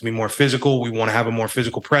our guys to be more physical. We want to have a more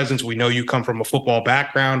physical presence. We know you come from a football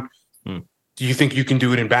background. Do you think you can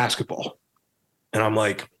do it in basketball? And I'm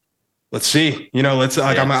like, let's see,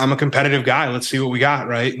 I'm a competitive guy. Let's see what we got.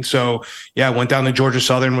 Right. And so, I went down to Georgia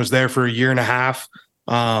Southern, was there for a year and a half.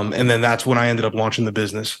 And then that's when I ended up launching the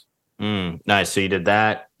business. Nice. So you did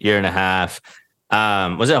that year and a half.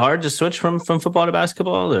 Was it hard to switch from football to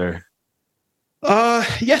basketball or?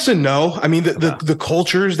 Yes and no. I mean, the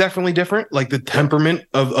culture is definitely different. Like the temperament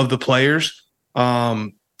of the players.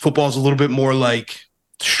 Football is a little bit more like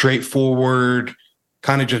straightforward,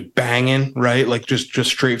 kind of just banging, right? Like just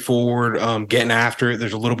straightforward, getting after it.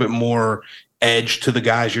 There's a little bit more edge to the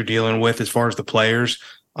guys you're dealing with as far as the players.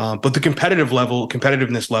 But the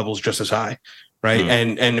competitiveness level is just as high, right?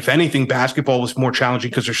 And if anything, basketball was more challenging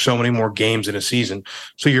because there's so many more games in a season.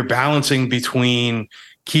 So you're balancing between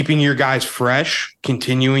keeping your guys fresh,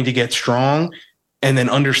 continuing to get strong, and then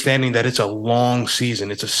understanding that it's a long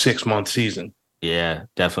season. It's a 6-month season. Yeah,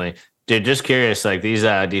 definitely. Dude, just curious, like these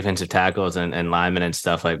defensive tackles and linemen and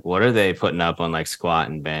stuff, like what are they putting up on like squat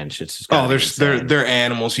and bench? It's just they're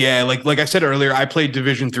animals. Yeah, like I said earlier, I played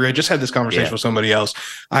Division III. I just had this conversation with somebody else.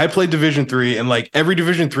 I played Division III, and like every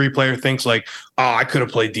Division III player thinks like, oh, I could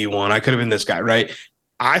have played D1. I could have been this guy, right?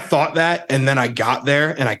 I thought that, and then I got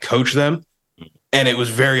there and I coached them, and it was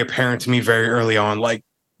very apparent to me very early on, like,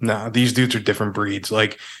 nah, these dudes are different breeds.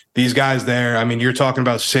 Like these guys there, I mean, you're talking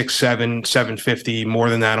about 6'7", 750, more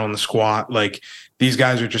than that on the squat. Like these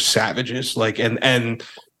guys are just savages. Like, and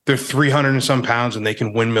they're 300 and some pounds and they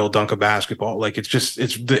can windmill dunk a basketball. Like it's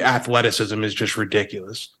the athleticism is just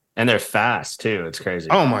ridiculous. And they're fast too. It's crazy.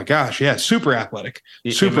 Oh my gosh. Yeah. Super athletic.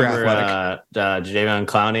 Athletic. Jadavion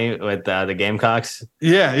Clowney with the Gamecocks.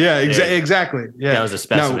 Yeah. Exactly. Yeah. That was a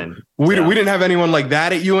specimen. Now, we didn't have anyone like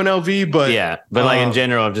that at UNLV, but like in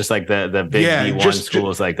general, just like the big D1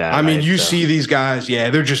 schools like that. I mean, see these guys. Yeah.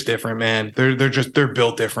 They're just different, man. They're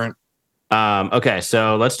built different. Okay.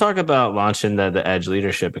 So let's talk about launching the Edge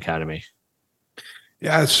Leadership Academy.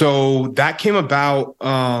 Yeah, so that came about.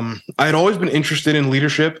 I had always been interested in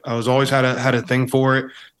leadership. I was always had a thing for it.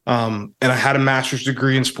 And I had a master's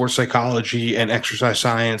degree in sports psychology and exercise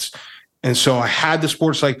science. And so I had the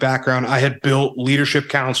sports psych background. I had built leadership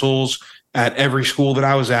councils at every school that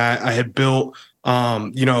I was at. I had built,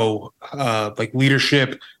 like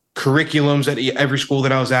leadership curriculums at every school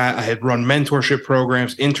that I was at. I had run mentorship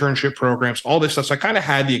programs, internship programs, all this stuff. So I kind of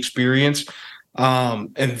had the experience.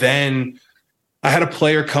 And then I had a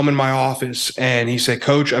player come in my office and he said,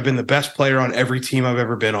 Coach, I've been the best player on every team I've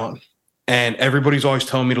ever been on. And everybody's always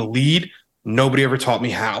telling me to lead. Nobody ever taught me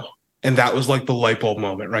how. And that was like the light bulb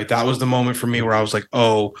moment, right? That was the moment for me where I was like,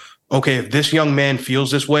 oh, okay, if this young man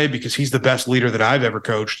feels this way, because he's the best leader that I've ever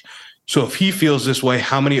coached. So if he feels this way,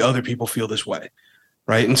 how many other people feel this way?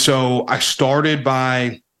 Right. And so I started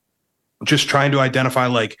by just trying to identify,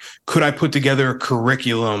 like, could I put together a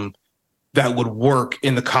curriculum that would work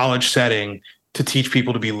in the college setting to teach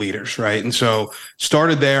people to be leaders, right? And so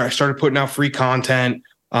started there. I started putting out free content.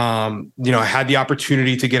 I had the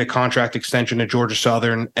opportunity to get a contract extension at Georgia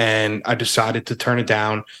Southern, and I decided to turn it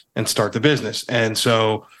down and start the business. And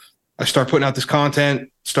so I start putting out this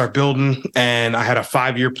content, start building, and I had a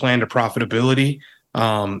 5-year plan to profitability.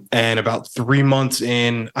 And about 3 months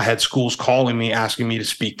in, I had schools calling me, asking me to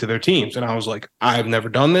speak to their teams. And I was like, I've never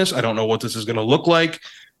done this. I don't know what this is going to look like,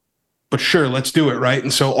 but sure, let's do it. Right.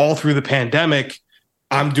 And so all through the pandemic,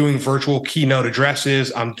 I'm doing virtual keynote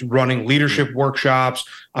addresses. I'm running leadership workshops.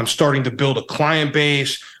 I'm starting to build a client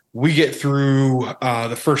base. We get through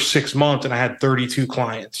the first 6 months and I had 32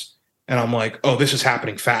 clients, and I'm like, oh, this is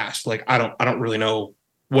happening fast. Like, I don't really know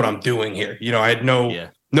what I'm doing here. I had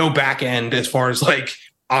no back end as far as like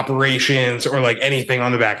operations or like anything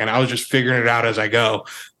on the back end. I was just figuring it out as I go.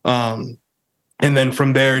 And then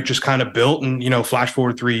from there, it just kind of built, and, flash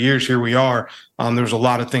forward 3 years, here we are. There's a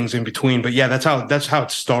lot of things in between, but yeah, that's how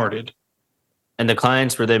it started. And the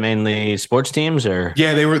clients, were they mainly sports teams or?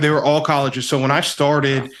 Yeah, they were all colleges. So when I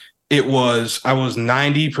started, I was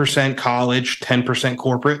 90% college, 10%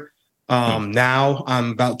 corporate. Now I'm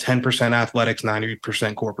about 10% athletics,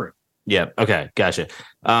 90% corporate. Yeah. Okay. Gotcha.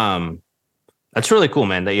 That's really cool,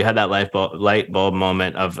 man, that you had that light bulb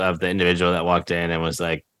moment of the individual that walked in and was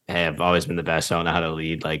like, hey, I've always been the best. I don't know how to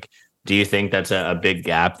lead. Like, do you think that's a big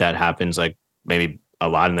gap that happens, like maybe a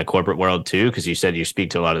lot in the corporate world too? Because you said you speak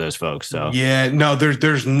to a lot of those folks. So yeah, no,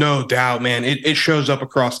 there's no doubt, man. It shows up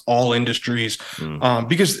across all industries.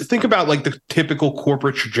 Because think about like the typical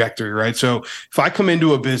corporate trajectory, right? So if I come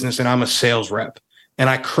into a business and I'm a sales rep and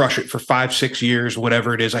I crush it for 5-6 years,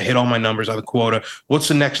 whatever it is, I hit all my numbers, I have a quota. What's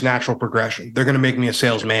the next natural progression? They're going to make me a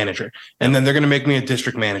sales manager, and then they're going to make me a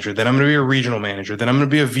district manager. Then I'm going to be a regional manager. Then I'm going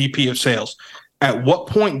to be a VP of sales. At what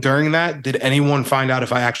point during that did anyone find out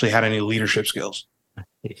if I actually had any leadership skills?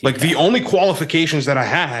 Like, the only qualifications that I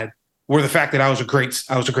had were the fact that I was a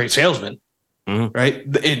great salesman,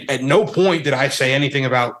 right? At no point did I say anything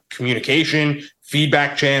about communication,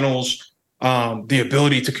 feedback channels, the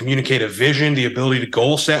ability to communicate a vision, the ability to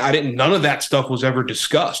goal set. None of that stuff was ever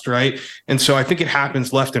discussed, right? And so I think it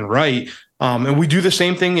happens left and right. And we do the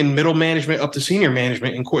same thing in middle management up to senior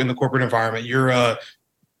management in the corporate environment. You're a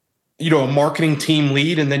marketing team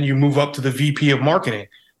lead, and then you move up to the VP of marketing.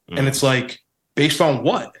 And it's like, based on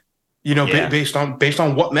what? Based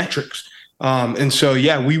on what metrics? And so,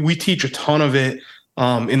 yeah, we teach a ton of it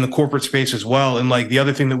in the corporate space as well. And like the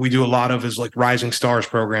other thing that we do a lot of is like Rising Stars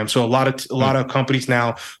program. So a lot of companies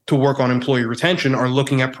now, to work on employee retention, are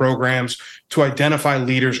looking at programs to identify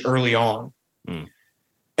leaders early on and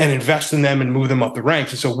invest in them and move them up the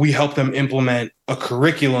ranks. And so we help them implement a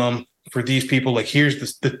curriculum for these people. Like,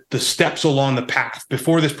 here's the steps along the path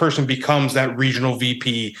before this person becomes that regional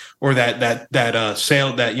VP or that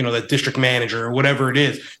district manager or whatever it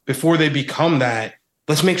is. Before they become that,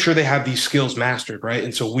 let's make sure they have these skills mastered, right?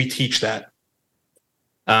 And so we teach that.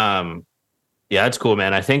 Yeah, that's cool,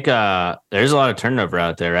 man. I think there's a lot of turnover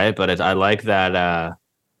out there, right? But I like that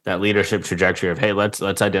leadership trajectory of, hey, let's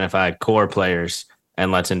identify core players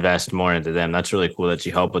and let's invest more into them. That's really cool that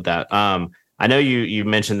you help with that. I know you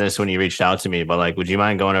mentioned this when you reached out to me, but like, would you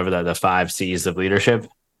mind going over the 5 C's of leadership?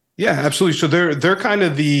 Yeah, absolutely. So they're kind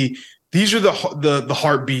of these are the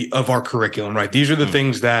heartbeat of our curriculum, right? These are the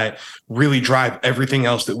things that really drive everything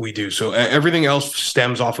else that we do. So everything else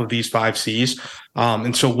stems off of these 5 C's.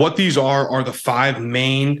 And so what these are the 5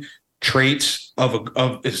 main traits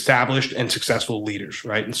of established and successful leaders,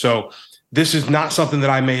 right? And so this is not something that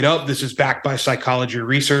I made up. This is backed by psychology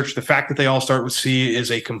research. The fact that they all start with C is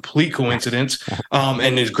a complete coincidence,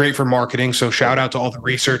 and is great for marketing. So shout out to all the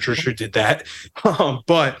researchers who did that.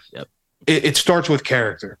 But it starts with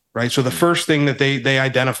character, right? So the first thing that they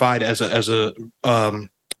identified as a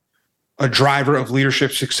driver of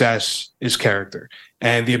leadership success is character,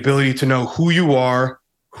 and the ability to know who you are,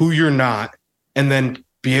 who you're not, and then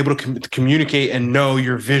be able to communicate and know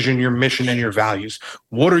your vision, your mission, and your values.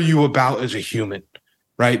 What are you about as a human,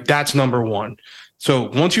 right? That's number one. So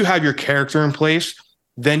once you have your character in place,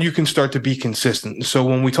 then you can start to be consistent. So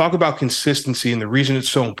when we talk about consistency, and the reason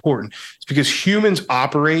it's so important, is because humans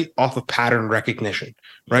operate off of pattern recognition,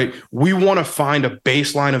 right? We want to find a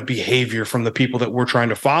baseline of behavior from the people that we're trying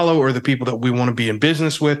to follow, or the people that we want to be in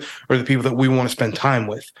business with, or the people that we want to spend time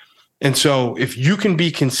with. And so if you can be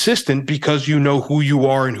consistent because you know who you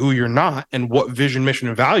are and who you're not and what vision, mission,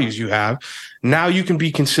 and values you have, now you can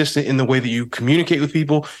be consistent in the way that you communicate with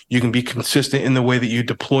people. You can be consistent in the way that you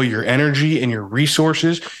deploy your energy and your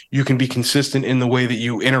resources. You can be consistent in the way that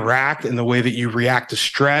you interact, in the way that you react to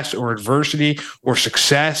stress or adversity or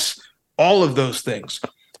success, all of those things.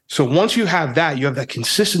 So once you have that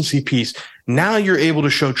consistency piece, now you're able to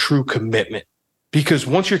show true commitment. Because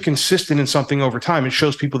once you're consistent in something over time, it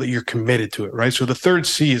shows people that you're committed to it, right? So the third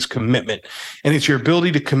C is commitment. And it's your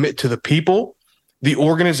ability to commit to the people, the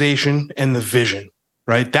organization, and the vision,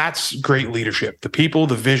 right? That's great leadership. The people,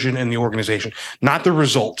 the vision, and the organization, not the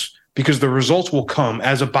results, because the results will come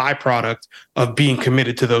as a byproduct of being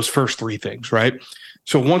committed to those first three things, right?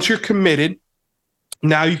 So once you're committed,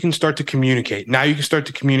 now you can start to communicate. Now you can start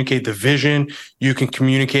to communicate the vision. You can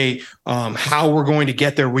communicate how we're going to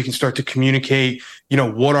get there. We can start to communicate,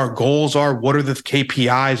 what our goals are. What are the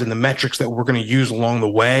KPIs and the metrics that we're going to use along the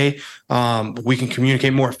way? We can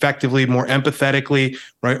communicate more effectively, more empathetically,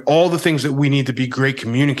 right? All the things that we need to be great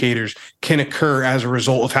communicators can occur as a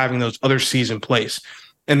result of having those other C's in place.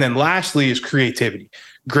 And then lastly is creativity.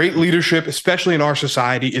 Great leadership, especially in our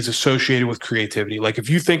society, is associated with creativity. Like if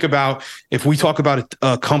we talk about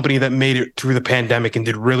a company that made it through the pandemic and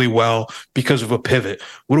did really well because of a pivot,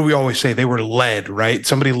 what do we always say? They were led, right?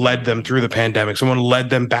 Somebody led them through the pandemic. Someone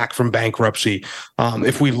led them back from bankruptcy.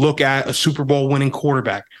 If we look at a Super Bowl winning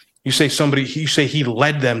quarterback, you say he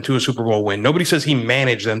led them to a Super Bowl win. Nobody says he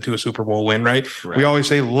managed them to a Super Bowl win, right? We always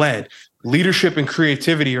say led. Leadership and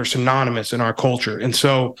creativity are synonymous in our culture. And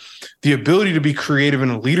so the ability to be creative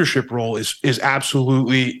in a leadership role is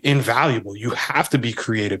absolutely invaluable. You have to be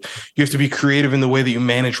creative. You have to be creative in the way that you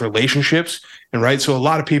manage relationships. And right. So a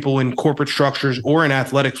lot of people in corporate structures or in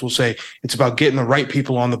athletics will say it's about getting the right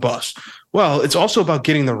people on the bus. Well, it's also about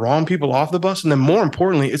getting the wrong people off the bus. And then more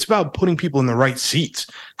importantly, it's about putting people in the right seats.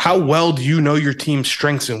 How well do you know your team's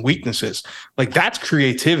strengths and weaknesses? Like that's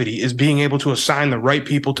creativity, is being able to assign the right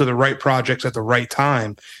people to the right projects at the right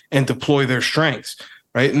time and deploy their strengths,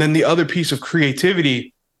 right? And then the other piece of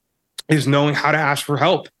creativity is knowing how to ask for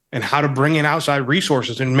help and how to bring in outside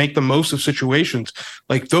resources and make the most of situations.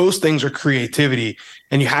 Like those things are creativity,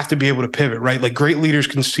 and you have to be able to pivot, right? Like great leaders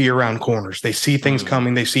can see around corners. They see things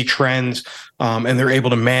coming, they see trends, and they're able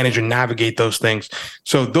to manage and navigate those things.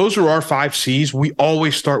 So those are our 5 C's. We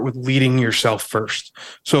always start with leading yourself first.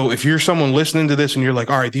 So if you're someone listening to this and you're like,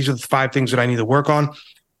 all right, these are the 5 things that I need to work on,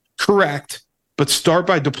 correct, but start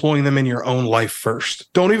by deploying them in your own life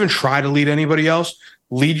first. Don't even try to lead anybody else.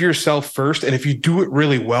 Lead yourself first. And if you do it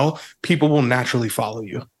really well, people will naturally follow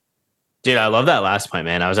you. Dude, I love that last point,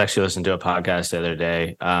 man. I was actually listening to a podcast the other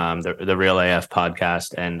day, the Real AF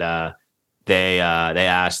podcast, and they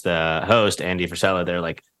asked the host, Andy Frisella, they're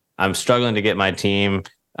like, I'm struggling to get my team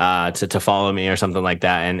to follow me or something like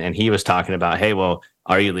that. And he was talking about, hey, well,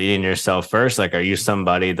 are you leading yourself first? Like, are you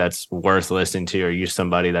somebody that's worth listening to? Are you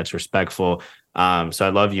somebody that's respectful? So I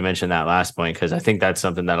love you mentioned that last point, because I think that's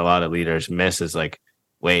something that a lot of leaders miss, is like,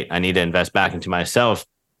 wait, I need to invest back into myself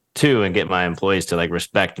too and get my employees to like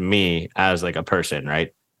respect me as like a person,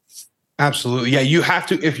 right? Absolutely. Yeah, you have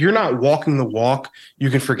to. If you're not walking the walk,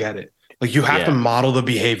 you can forget it. Like you have to model the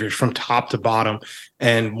behaviors from top to bottom.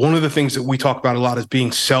 And one of the things that we talk about a lot is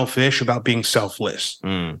being selfish about being selfless,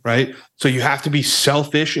 right? So you have to be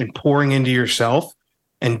selfish in pouring into yourself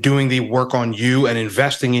and doing the work on you and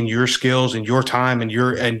investing in your skills and your time and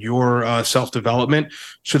your self-development,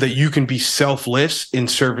 so that you can be selfless in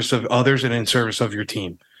service of others and in service of your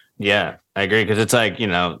team. Yeah, I agree. Because it's like, you're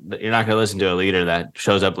not going to listen to a leader that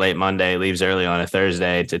shows up late Monday, leaves early on a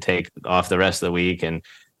Thursday to take off the rest of the week and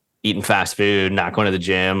eating fast food, not going to the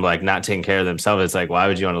gym, like not taking care of themselves. It's like, why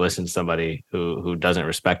would you want to listen to somebody who doesn't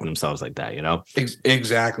respect themselves like that,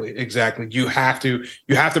 Exactly. You have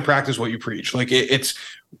to practice what you preach. Like it's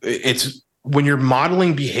when you're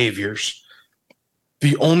modeling behaviors,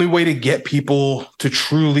 the only way to get people to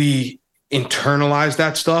truly internalize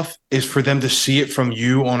that stuff is for them to see it from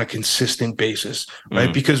you on a consistent basis,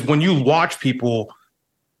 right? Because when you watch people,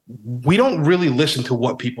 we don't really listen to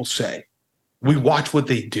what people say. We watch what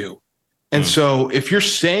they do. And so if you're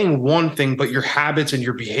saying one thing, but your habits and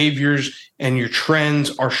your behaviors and your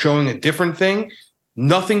trends are showing a different thing,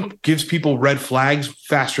 nothing gives people red flags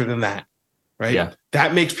faster than that, right? Yeah.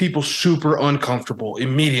 That makes people super uncomfortable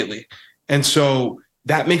immediately. And so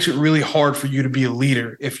that makes it really hard for you to be a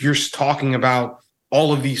leader if you're talking about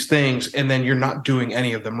all of these things and then you're not doing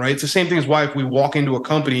any of them, right? It's the same thing as why if we walk into a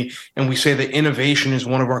company and we say that innovation is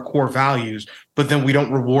one of our core values, but then we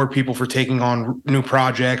don't reward people for taking on new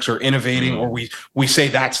projects or innovating, or we say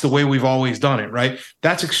that's the way we've always done it, right?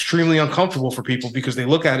 That's extremely uncomfortable for people because they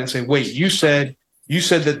look at it and say, wait, you said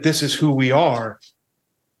that this is who we are,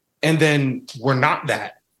 and then we're not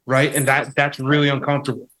that, right? And that's really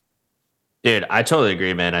uncomfortable. Dude, I totally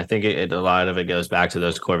agree, man. I think a lot of it goes back to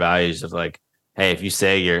those core values of like, hey, if you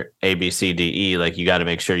say you're A, B, C, D, E, like you got to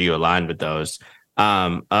make sure you align with those.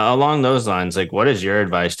 Along those lines, like what is your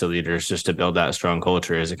advice to leaders just to build that strong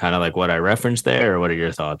culture? Is it kind of like what I referenced there, or what are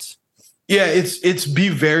your thoughts? Yeah, it's be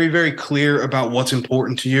very, very clear about what's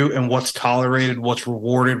important to you and what's tolerated, what's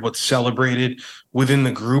rewarded, what's celebrated within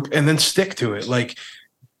the group, and then stick to it. Like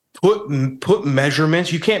put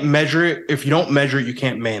measurements. You can't measure it. If you don't measure it, you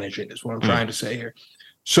can't manage it, is what I'm trying to say here.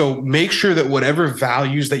 So make sure that whatever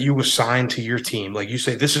values that you assign to your team, like you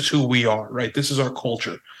say, this is who we are, right? This is our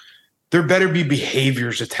culture. There better be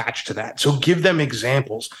behaviors attached to that. So give them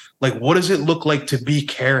examples. Like, what does it look like to be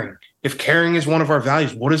caring? If caring is one of our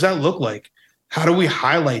values, what does that look like? How do we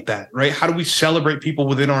highlight that, right? How do we celebrate people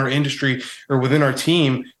within our industry or within our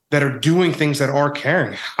team that are doing things that are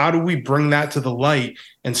caring? How do we bring that to the light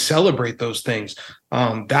and celebrate those things?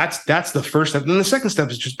 That's the first step. And the second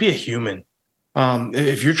step is just be a human.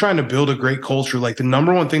 If you're trying to build a great culture, like the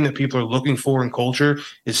number one thing that people are looking for in culture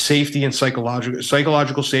is safety and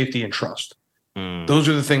psychological safety and trust. Those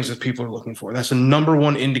are the things that people are looking for. That's the number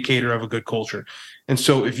one indicator of a good culture. And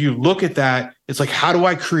so if you look at that, it's like, how do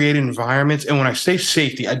I create environments? And when I say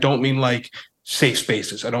safety, I don't mean like safe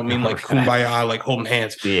spaces. I don't mean like kumbaya, like holding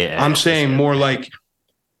hands. Yeah, I'm saying more like,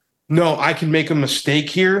 no, I can make a mistake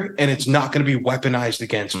here and it's not going to be weaponized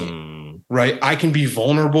against me, right? I can be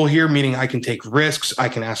vulnerable here, meaning I can take risks. I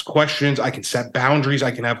can ask questions. I can set boundaries.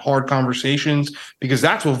 I can have hard conversations, because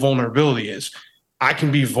that's what vulnerability is. I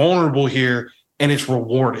can be vulnerable here and it's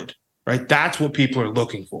rewarded, right? That's what people are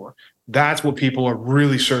looking for. That's what people are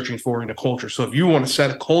really searching for in a culture. So if you want to set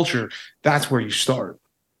a culture, that's where you start.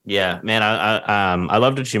 Yeah, man, I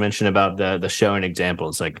loved what you mentioned about the showing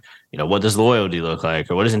examples. Like, you know, what does loyalty look like,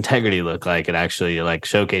 or what does integrity look like, and actually like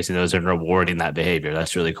showcasing those and rewarding that behavior.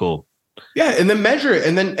 That's really cool. Yeah, and then measure it,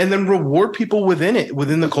 and then reward people within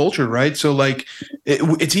the culture, right? So like,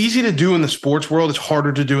 it's easy to do in the sports world. It's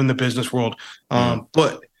harder to do in the business world.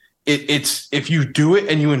 But it's if you do it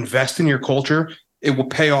and you invest in your culture, it will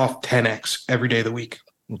pay off 10x every day of the week.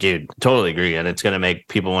 Dude, totally agree. And it's going to make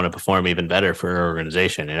people want to perform even better for your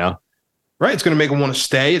organization, you know? Right. It's going to make them want to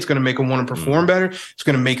stay. It's going to make them want to perform better. It's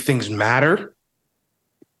going to make things matter.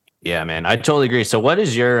 Yeah, man, I totally agree. So what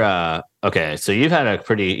is your, okay, so you've had a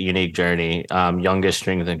pretty unique journey, youngest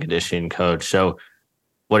strength and conditioning coach. So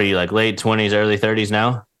what are you, like late 20s, early 30s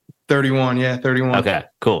now? 31. Yeah, 31. Okay,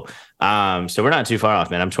 cool. So we're not too far off,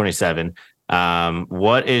 man. I'm 27.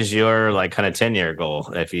 What is your like kind of 10-year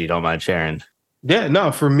goal, if you don't mind sharing? Yeah,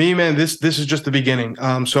 no, for me, man, this is just the beginning.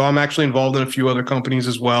 So I'm actually involved in a few other companies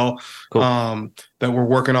as well, cool. That we're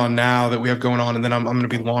working on now, that we have going on. And then I'm going to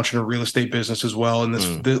be launching a real estate business as well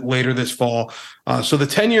later this fall. So the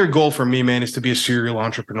 10-year goal for me, man, is to be a serial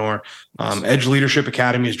entrepreneur. Edge Leadership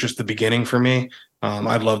Academy is just the beginning for me.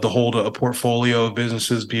 I'd love to hold a portfolio of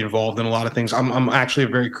businesses, be involved in a lot of things. I'm actually a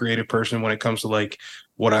very creative person when it comes to like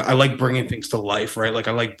what I like bringing things to life, right? Like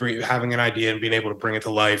I like having an idea and being able to bring it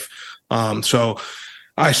to life. So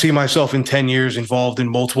I see myself in 10 years involved in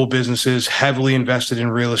multiple businesses, heavily invested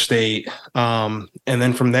in real estate. And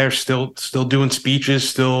then from there, still doing speeches,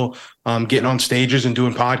 still getting on stages and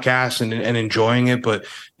doing podcasts and enjoying it. But,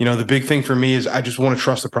 you know, the big thing for me is I just want to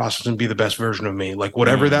trust the process and be the best version of me. Like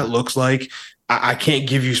whatever that looks like, I can't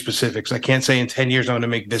give you specifics. I can't say in 10 years, I'm going to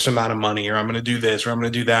make this amount of money, or I'm going to do this, or I'm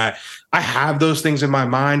going to do that. I have those things in my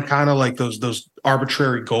mind, kind of like those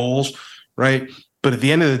arbitrary goals, right? But at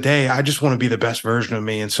the end of the day, I just want to be the best version of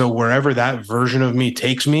me. And so wherever that version of me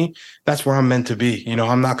takes me, that's where I'm meant to be. You know,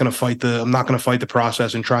 I'm not going to fight the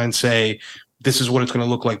process and try and say, this is what it's going to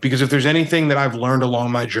look like. Because if there's anything that I've learned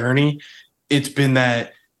along my journey, it's been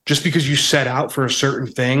that just because you set out for a certain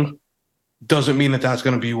thing doesn't mean that that's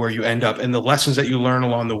going to be where you end up. And the lessons that you learn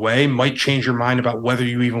along the way might change your mind about whether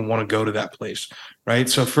you even want to go to that place, right?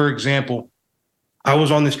 So for example, I was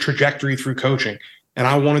on this trajectory through coaching, and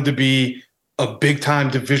I wanted to be a big time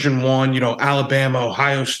Division I, you know, Alabama,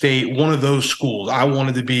 Ohio State, one of those schools. I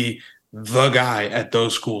wanted to be the guy at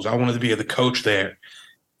those schools. I wanted to be the coach there.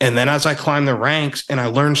 And then as I climbed the ranks and I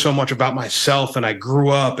learned so much about myself, and I grew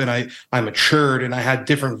up and I matured and I had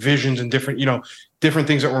different visions and different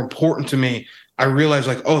things that were important to me, I realized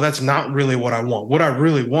like, oh, that's not really what I want. What I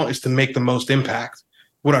really want is to make the most impact.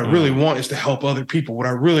 What I really want is to help other people. What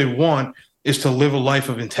I really want is to live a life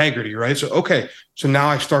of integrity, right? So, okay, so now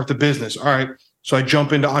I start the business. All right, So I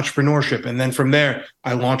jump into entrepreneurship. And then from there,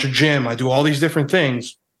 I launch a gym. I do all these different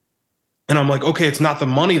things. And I'm like, okay, it's not the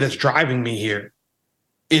money that's driving me here.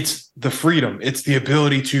 It's the freedom. It's the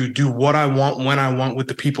ability to do what I want, when I want, with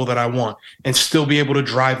the people that I want, and still be able to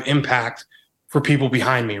drive impact for people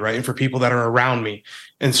behind me, right? And for people that are around me.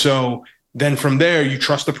 And so then from there, you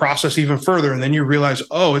trust the process even further. And then you realize,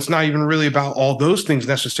 oh, it's not even really about all those things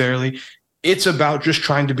necessarily. It's about just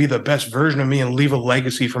trying to be the best version of me and leave a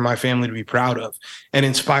legacy for my family to be proud of and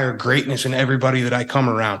inspire greatness in everybody that I come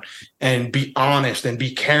around, and be honest and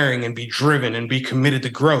be caring and be driven and be committed to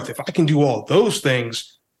growth. If I can do all those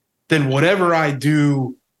things, then whatever I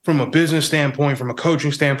do from a business standpoint, from a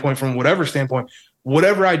coaching standpoint, from whatever standpoint,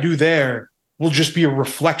 whatever I do there will just be a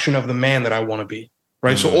reflection of the man that I want to be.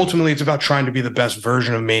 Right. So ultimately, it's about trying to be the best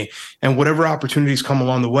version of me, and whatever opportunities come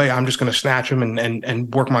along the way, I'm just going to snatch them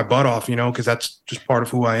and work my butt off, because that's just part of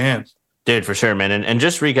who I am. Dude, for sure, man. And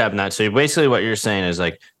just recapping that. So basically what you're saying is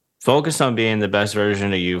like, focus on being the best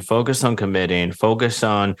version of you, focus on committing, focus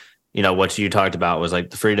on, what you talked about was like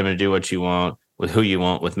the freedom to do what you want with who you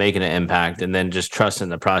want, with making an impact, and then just trusting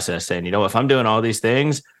the process, saying, if I'm doing all these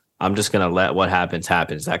things, I'm just going to let what happens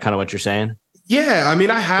happen. Is that kind of what you're saying? Yeah, I mean,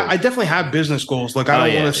 I definitely have business goals. Like, I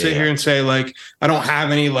don't want to sit here and say, like, I don't have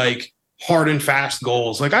any, like, hard and fast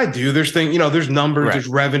goals. Like, I do. There's things, there's numbers, right. There's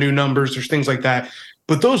revenue numbers, there's things like that.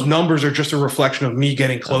 But those numbers are just a reflection of me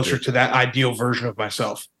getting closer to that ideal version of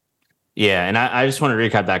myself. Yeah, and I just want to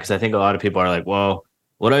recap that, because I think a lot of people are like, well,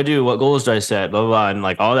 what do I do? What goals do I set? Blah, blah, blah. And,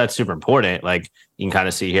 like, all that's super important. Like, you can kind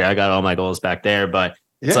of see here, I got all my goals back there. But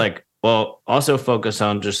it's like, well, also focus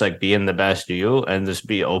on just like being the best you, and just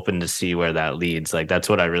be open to see where that leads. Like, that's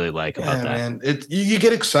what I really like about that. Man, you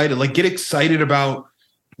get excited. Like, get excited about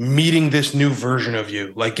meeting this new version of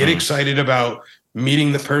you. Like, get excited about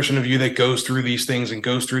meeting the person of you that goes through these things and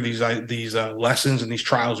goes through these lessons and these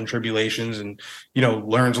trials and tribulations, and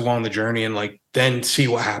learns along the journey, and like then see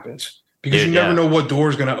what happens. Because you never know what door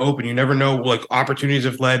is going to open. You never know, like, opportunities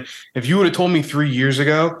have led. If you would have told me 3 years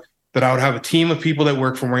ago that I would have a team of people that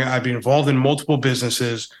work for me, I'd be involved in multiple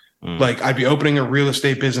businesses. Like, I'd be opening a real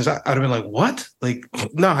estate business, I'd have been like, what? Like,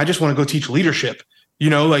 no, I just want to go teach leadership.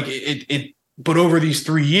 Like but over these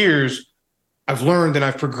 3 years, I've learned and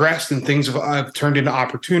I've progressed, and things I've turned into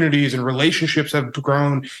opportunities, and relationships have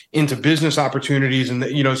grown into business opportunities. And,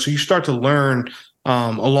 so you start to learn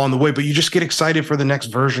along the way, but you just get excited for the next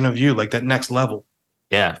version of you, like that next level.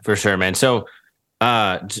 Yeah, for sure, man. So,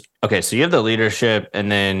 okay, so you have the leadership,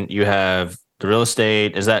 and then you have the real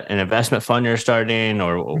estate. Is that an investment fund you're starting,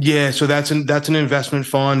 or? Yeah, so that's an investment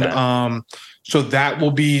fund. Okay. So that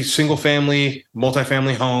will be single family,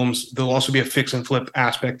 multifamily homes. There'll also be a fix and flip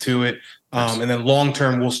aspect to it. And then long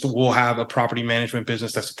term, we'll have a property management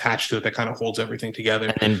business that's attached to it that kind of holds everything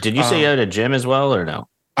together. And did you say you had a gym as well, or no?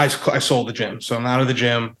 I sold the gym, so I'm out of the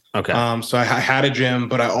gym. Okay. So I had a gym,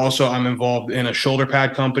 but I'm involved in a shoulder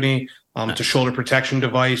pad company. It's a shoulder protection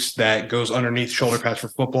device that goes underneath shoulder pads for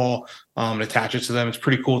football, and attaches to them. It's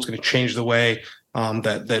pretty cool. It's going to change the way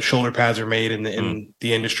that shoulder pads are made in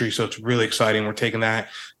the industry. So it's really exciting. We're taking that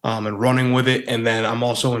and running with it. And then I'm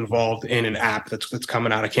also involved in an app that's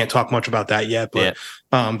coming out. I can't talk much about that yet, but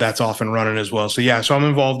that's off and running as well. So so I'm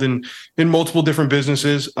involved in multiple different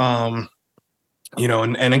businesses. And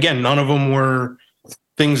again, none of them were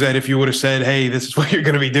things that if you would have said, hey, this is what you're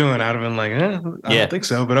going to be doing, I'd have been like, I don't think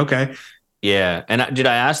so, but okay. Yeah. And did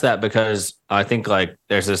I ask that because I think like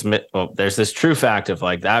there's this true fact of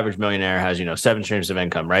like the average millionaire has, 7 streams of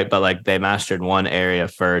income, right? But like they mastered one area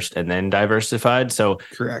first and then diversified. So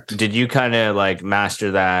correct. Did you kind of like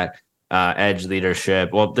master that edge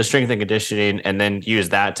leadership, the strength and conditioning, and then use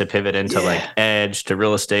that to pivot into like edge to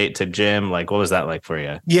real estate to gym? Like, what was that like for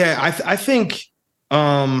you? Yeah, I think,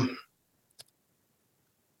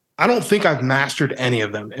 I don't think I've mastered any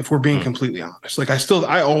of them, if we're being completely honest. Like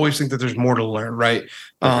I always think that there's more to learn, right?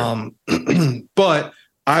 But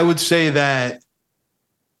I would say that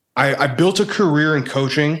I built a career in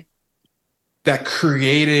coaching that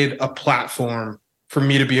created a platform for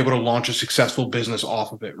me to be able to launch a successful business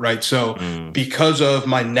off of it, right? So because of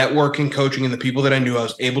my networking, coaching, and the people that I knew, I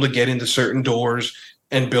was able to get into certain doors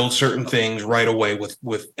and build certain things right away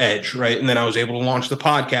with Edge, right? And then I was able to launch the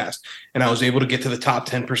podcast, and I was able to get to the top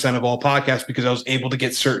 10% of all podcasts because I was able to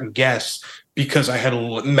get certain guests because I had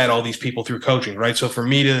met all these people through coaching, right? So for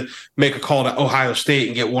me to make a call to Ohio State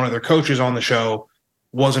and get one of their coaches on the show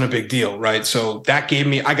wasn't a big deal, right? So that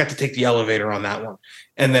I got to take the elevator on that one.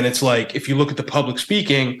 And then it's like, if you look at the public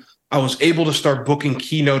speaking, I was able to start booking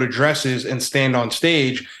keynote addresses and stand on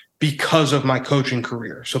stage because of my coaching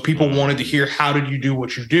career. So people wanted to hear, how did you do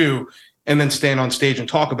what you do? And then stand on stage and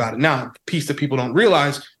talk about it. Now, the piece that people don't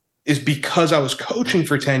realize, is because I was coaching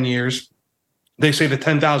for 10 years. They say the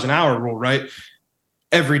 10,000 hour rule, right?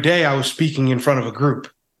 Every day I was speaking in front of a group.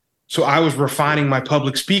 So I was refining my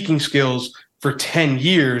public speaking skills for 10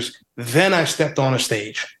 years. Then I stepped on a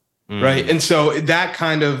stage, right? And so that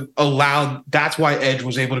kind of that's why Edge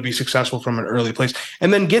was able to be successful from an early place.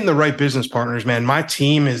 And then getting the right business partners, man. My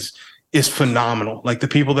team is phenomenal. Like the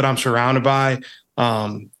people that I'm surrounded by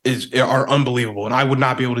are unbelievable. And I would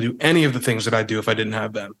not be able to do any of the things that I do if I didn't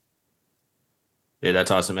have them. Yeah,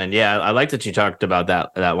 that's awesome. And yeah, I like that you talked about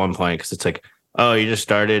that at one point, because it's like, oh, you just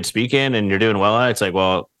started speaking and you're doing well at it. It's like,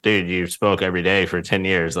 well, dude, you spoke every day for 10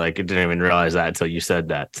 years. Like, I didn't even realize that until you said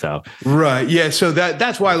that. So, right. Yeah. So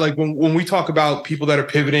that's why, like, when we talk about people that are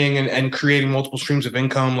pivoting and creating multiple streams of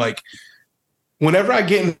income, like, whenever I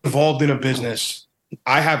get involved in a business,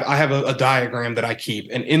 I have a diagram that I keep.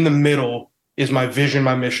 And in the middle is my vision,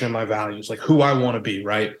 my mission, and my values, like who I want to be.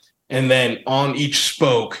 Right. And then on each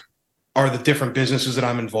spoke are the different businesses that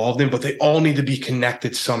I'm involved in, but they all need to be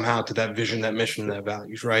connected somehow to that vision, that mission, and that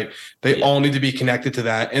values, right? They all need to be connected to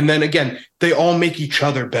that. And then again, they all make each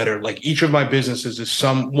other better. Like each of my businesses is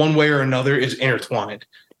one way or another is intertwined.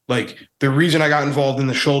 Like the reason I got involved in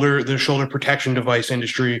the shoulder protection device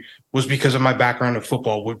industry was because of my background in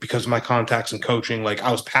football, because of my contacts in coaching. Like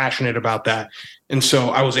I was passionate about that. And so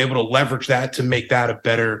I was able to leverage that to make that a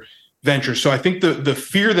better venture. So I think the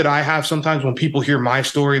fear that I have sometimes when people hear my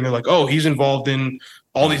story and they're like, oh, he's involved in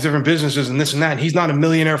all these different businesses and this and that, and he's not a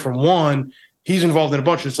millionaire from one, he's involved in a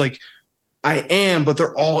bunch. It's like, I am, but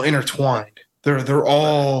they're all intertwined. They're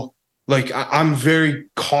all like, I'm very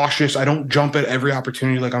cautious. I don't jump at every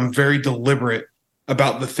opportunity. Like I'm very deliberate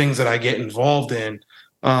about the things that I get involved in.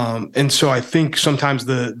 And so I think sometimes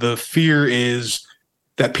the fear is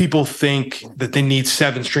that people think that they need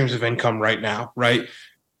 7 streams of income right now, right?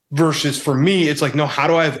 Versus for me, it's like, no, how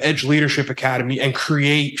do I have Edge Leadership Academy and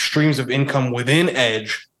create streams of income within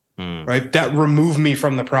Edge, right? That remove me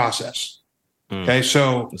from the process. Okay.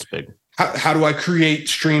 So that's big. How do I create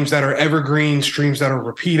streams that are evergreen, streams that are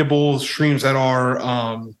repeatable, streams that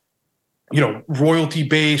are, royalty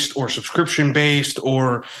based or subscription based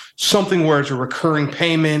or something where it's a recurring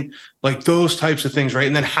payment, like those types of things. Right.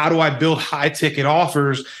 And then how do I build high ticket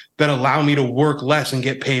offers that allow me to work less and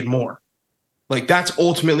get paid more? Like that's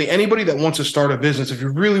ultimately anybody that wants to start a business. If you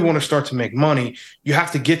really want to start to make money, you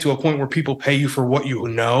have to get to a point where people pay you for what you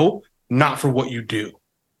know, not for what you do.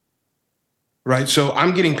 Right. So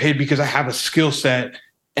I'm getting paid because I have a skill set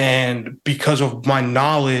and because of my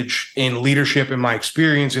knowledge in leadership and my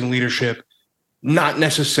experience in leadership, not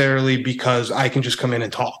necessarily because I can just come in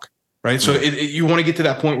and talk. Right. So you want to get to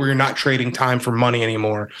that point where you're not trading time for money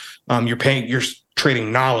anymore. You're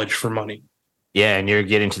trading knowledge for money. Yeah, and you're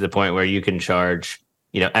getting to the point where you can charge,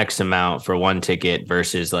 X amount for one ticket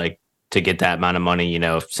versus like to get that amount of money,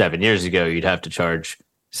 7 years ago, you'd have to charge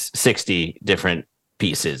 60 different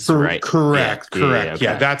pieces, right? Correct. Yeah, okay.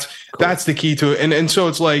 Yeah, that's the key to it. And so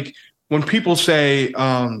it's like when people say,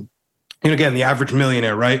 again, the average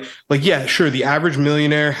millionaire, right? Like, yeah, sure, the average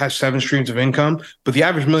millionaire has 7 streams of income, but the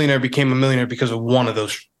average millionaire became a millionaire because of one of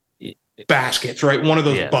those baskets, right? One of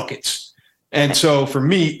those buckets. And so for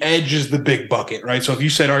me, Edge is the big bucket, right? So if you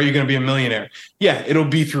said, are you going to be a millionaire? Yeah, it'll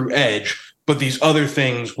be through Edge, but these other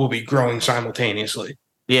things will be growing simultaneously.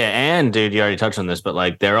 Yeah. And dude, you already touched on this, but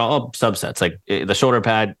like they're all subsets. Like the shoulder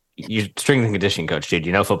pad, you strength and conditioning coach, dude,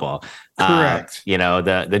 football. Correct.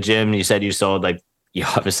 The gym you said you sold, like you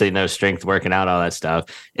obviously know strength, working out, all that stuff.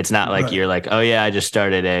 It's not like you're like, oh yeah, I just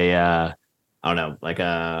started a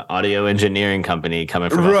audio engineering company coming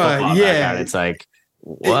from a football background. It's like,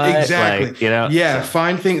 what? Exactly. Like,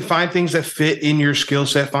 find things that fit in your skill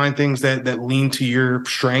set, find things that lean to your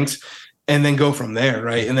strengths, and then go from there,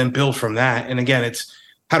 right? And then build from that. And again, it's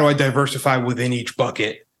how do I diversify within each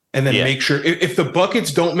bucket and then make sure if the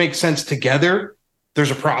buckets don't make sense together, there's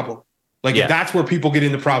a problem. Like that's where people get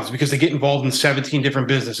into problems because they get involved in 17 different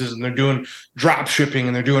businesses and they're doing drop shipping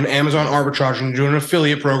and they're doing Amazon arbitrage and they're doing an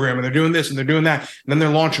affiliate program and they're doing this and they're doing that. And then they're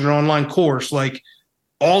launching an online course. Like,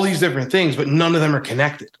 all these different things, but none of them are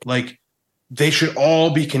connected. Like they should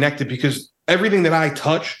all be connected because everything that I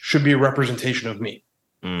touch should be a representation of me.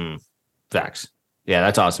 Facts. Yeah,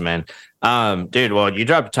 that's awesome, man. Dude, well, you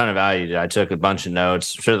dropped a ton of value. I took a bunch of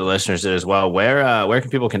notes. I'm sure the listeners did as well. Where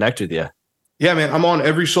can people connect with you? Yeah, man, I'm on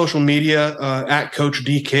every social media at Coach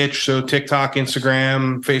D Kitch. So TikTok,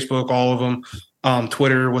 Instagram, Facebook, all of them.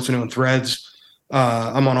 Twitter, what's the new one? Threads.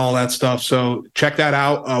 I'm on all that stuff. So check that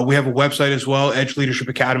out. We have a website as well,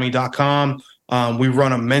 edgeleadershipacademy.com. We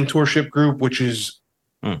run a mentorship group, which is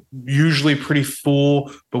usually pretty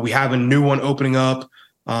full, but we have a new one opening up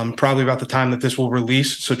probably about the time that this will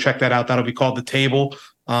release. So check that out. That'll be called The Table.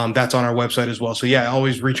 That's on our website as well. So yeah,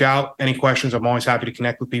 always reach out. Any questions? I'm always happy to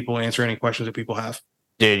connect with people and answer any questions that people have.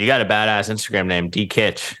 Dude, you got a badass Instagram name, D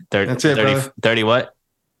Kitch. That's it, 30 what?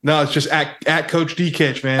 No, it's just at Coach D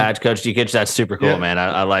Kitch, man. At Coach D Kitch. That's super cool, man.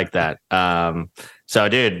 I like that. So,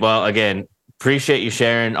 dude, well, again, appreciate you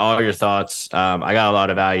sharing all your thoughts. I got a lot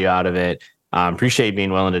of value out of it. Appreciate you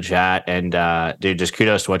being willing to chat. And, dude, just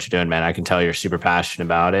kudos to what you're doing, man. I can tell you're super passionate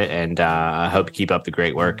about it. And I hope you keep up the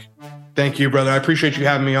great work. Thank you, brother. I appreciate you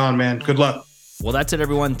having me on, man. Good luck. Well, that's it,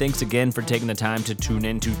 everyone. Thanks again for taking the time to tune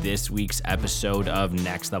into this week's episode of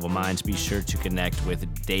Next Level Minds. Be sure to connect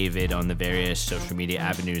with David on the various social media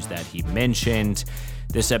avenues that he mentioned.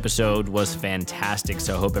 This episode was fantastic,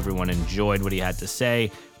 so I hope everyone enjoyed what he had to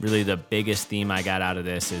say. Really, the biggest theme I got out of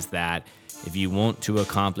this is that if you want to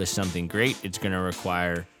accomplish something great, it's going to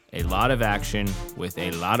require a lot of action with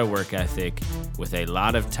a lot of work ethic, with a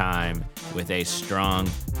lot of time, with a strong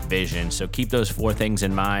vision. So keep those 4 things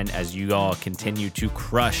in mind as you all continue to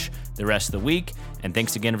crush the rest of the week. And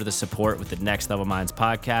thanks again for the support with the Next Level Minds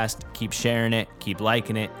podcast. Keep sharing it, keep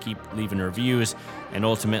liking it, keep leaving reviews, and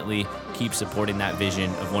ultimately keep supporting that vision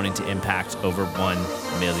of wanting to impact over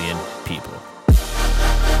 1 million people.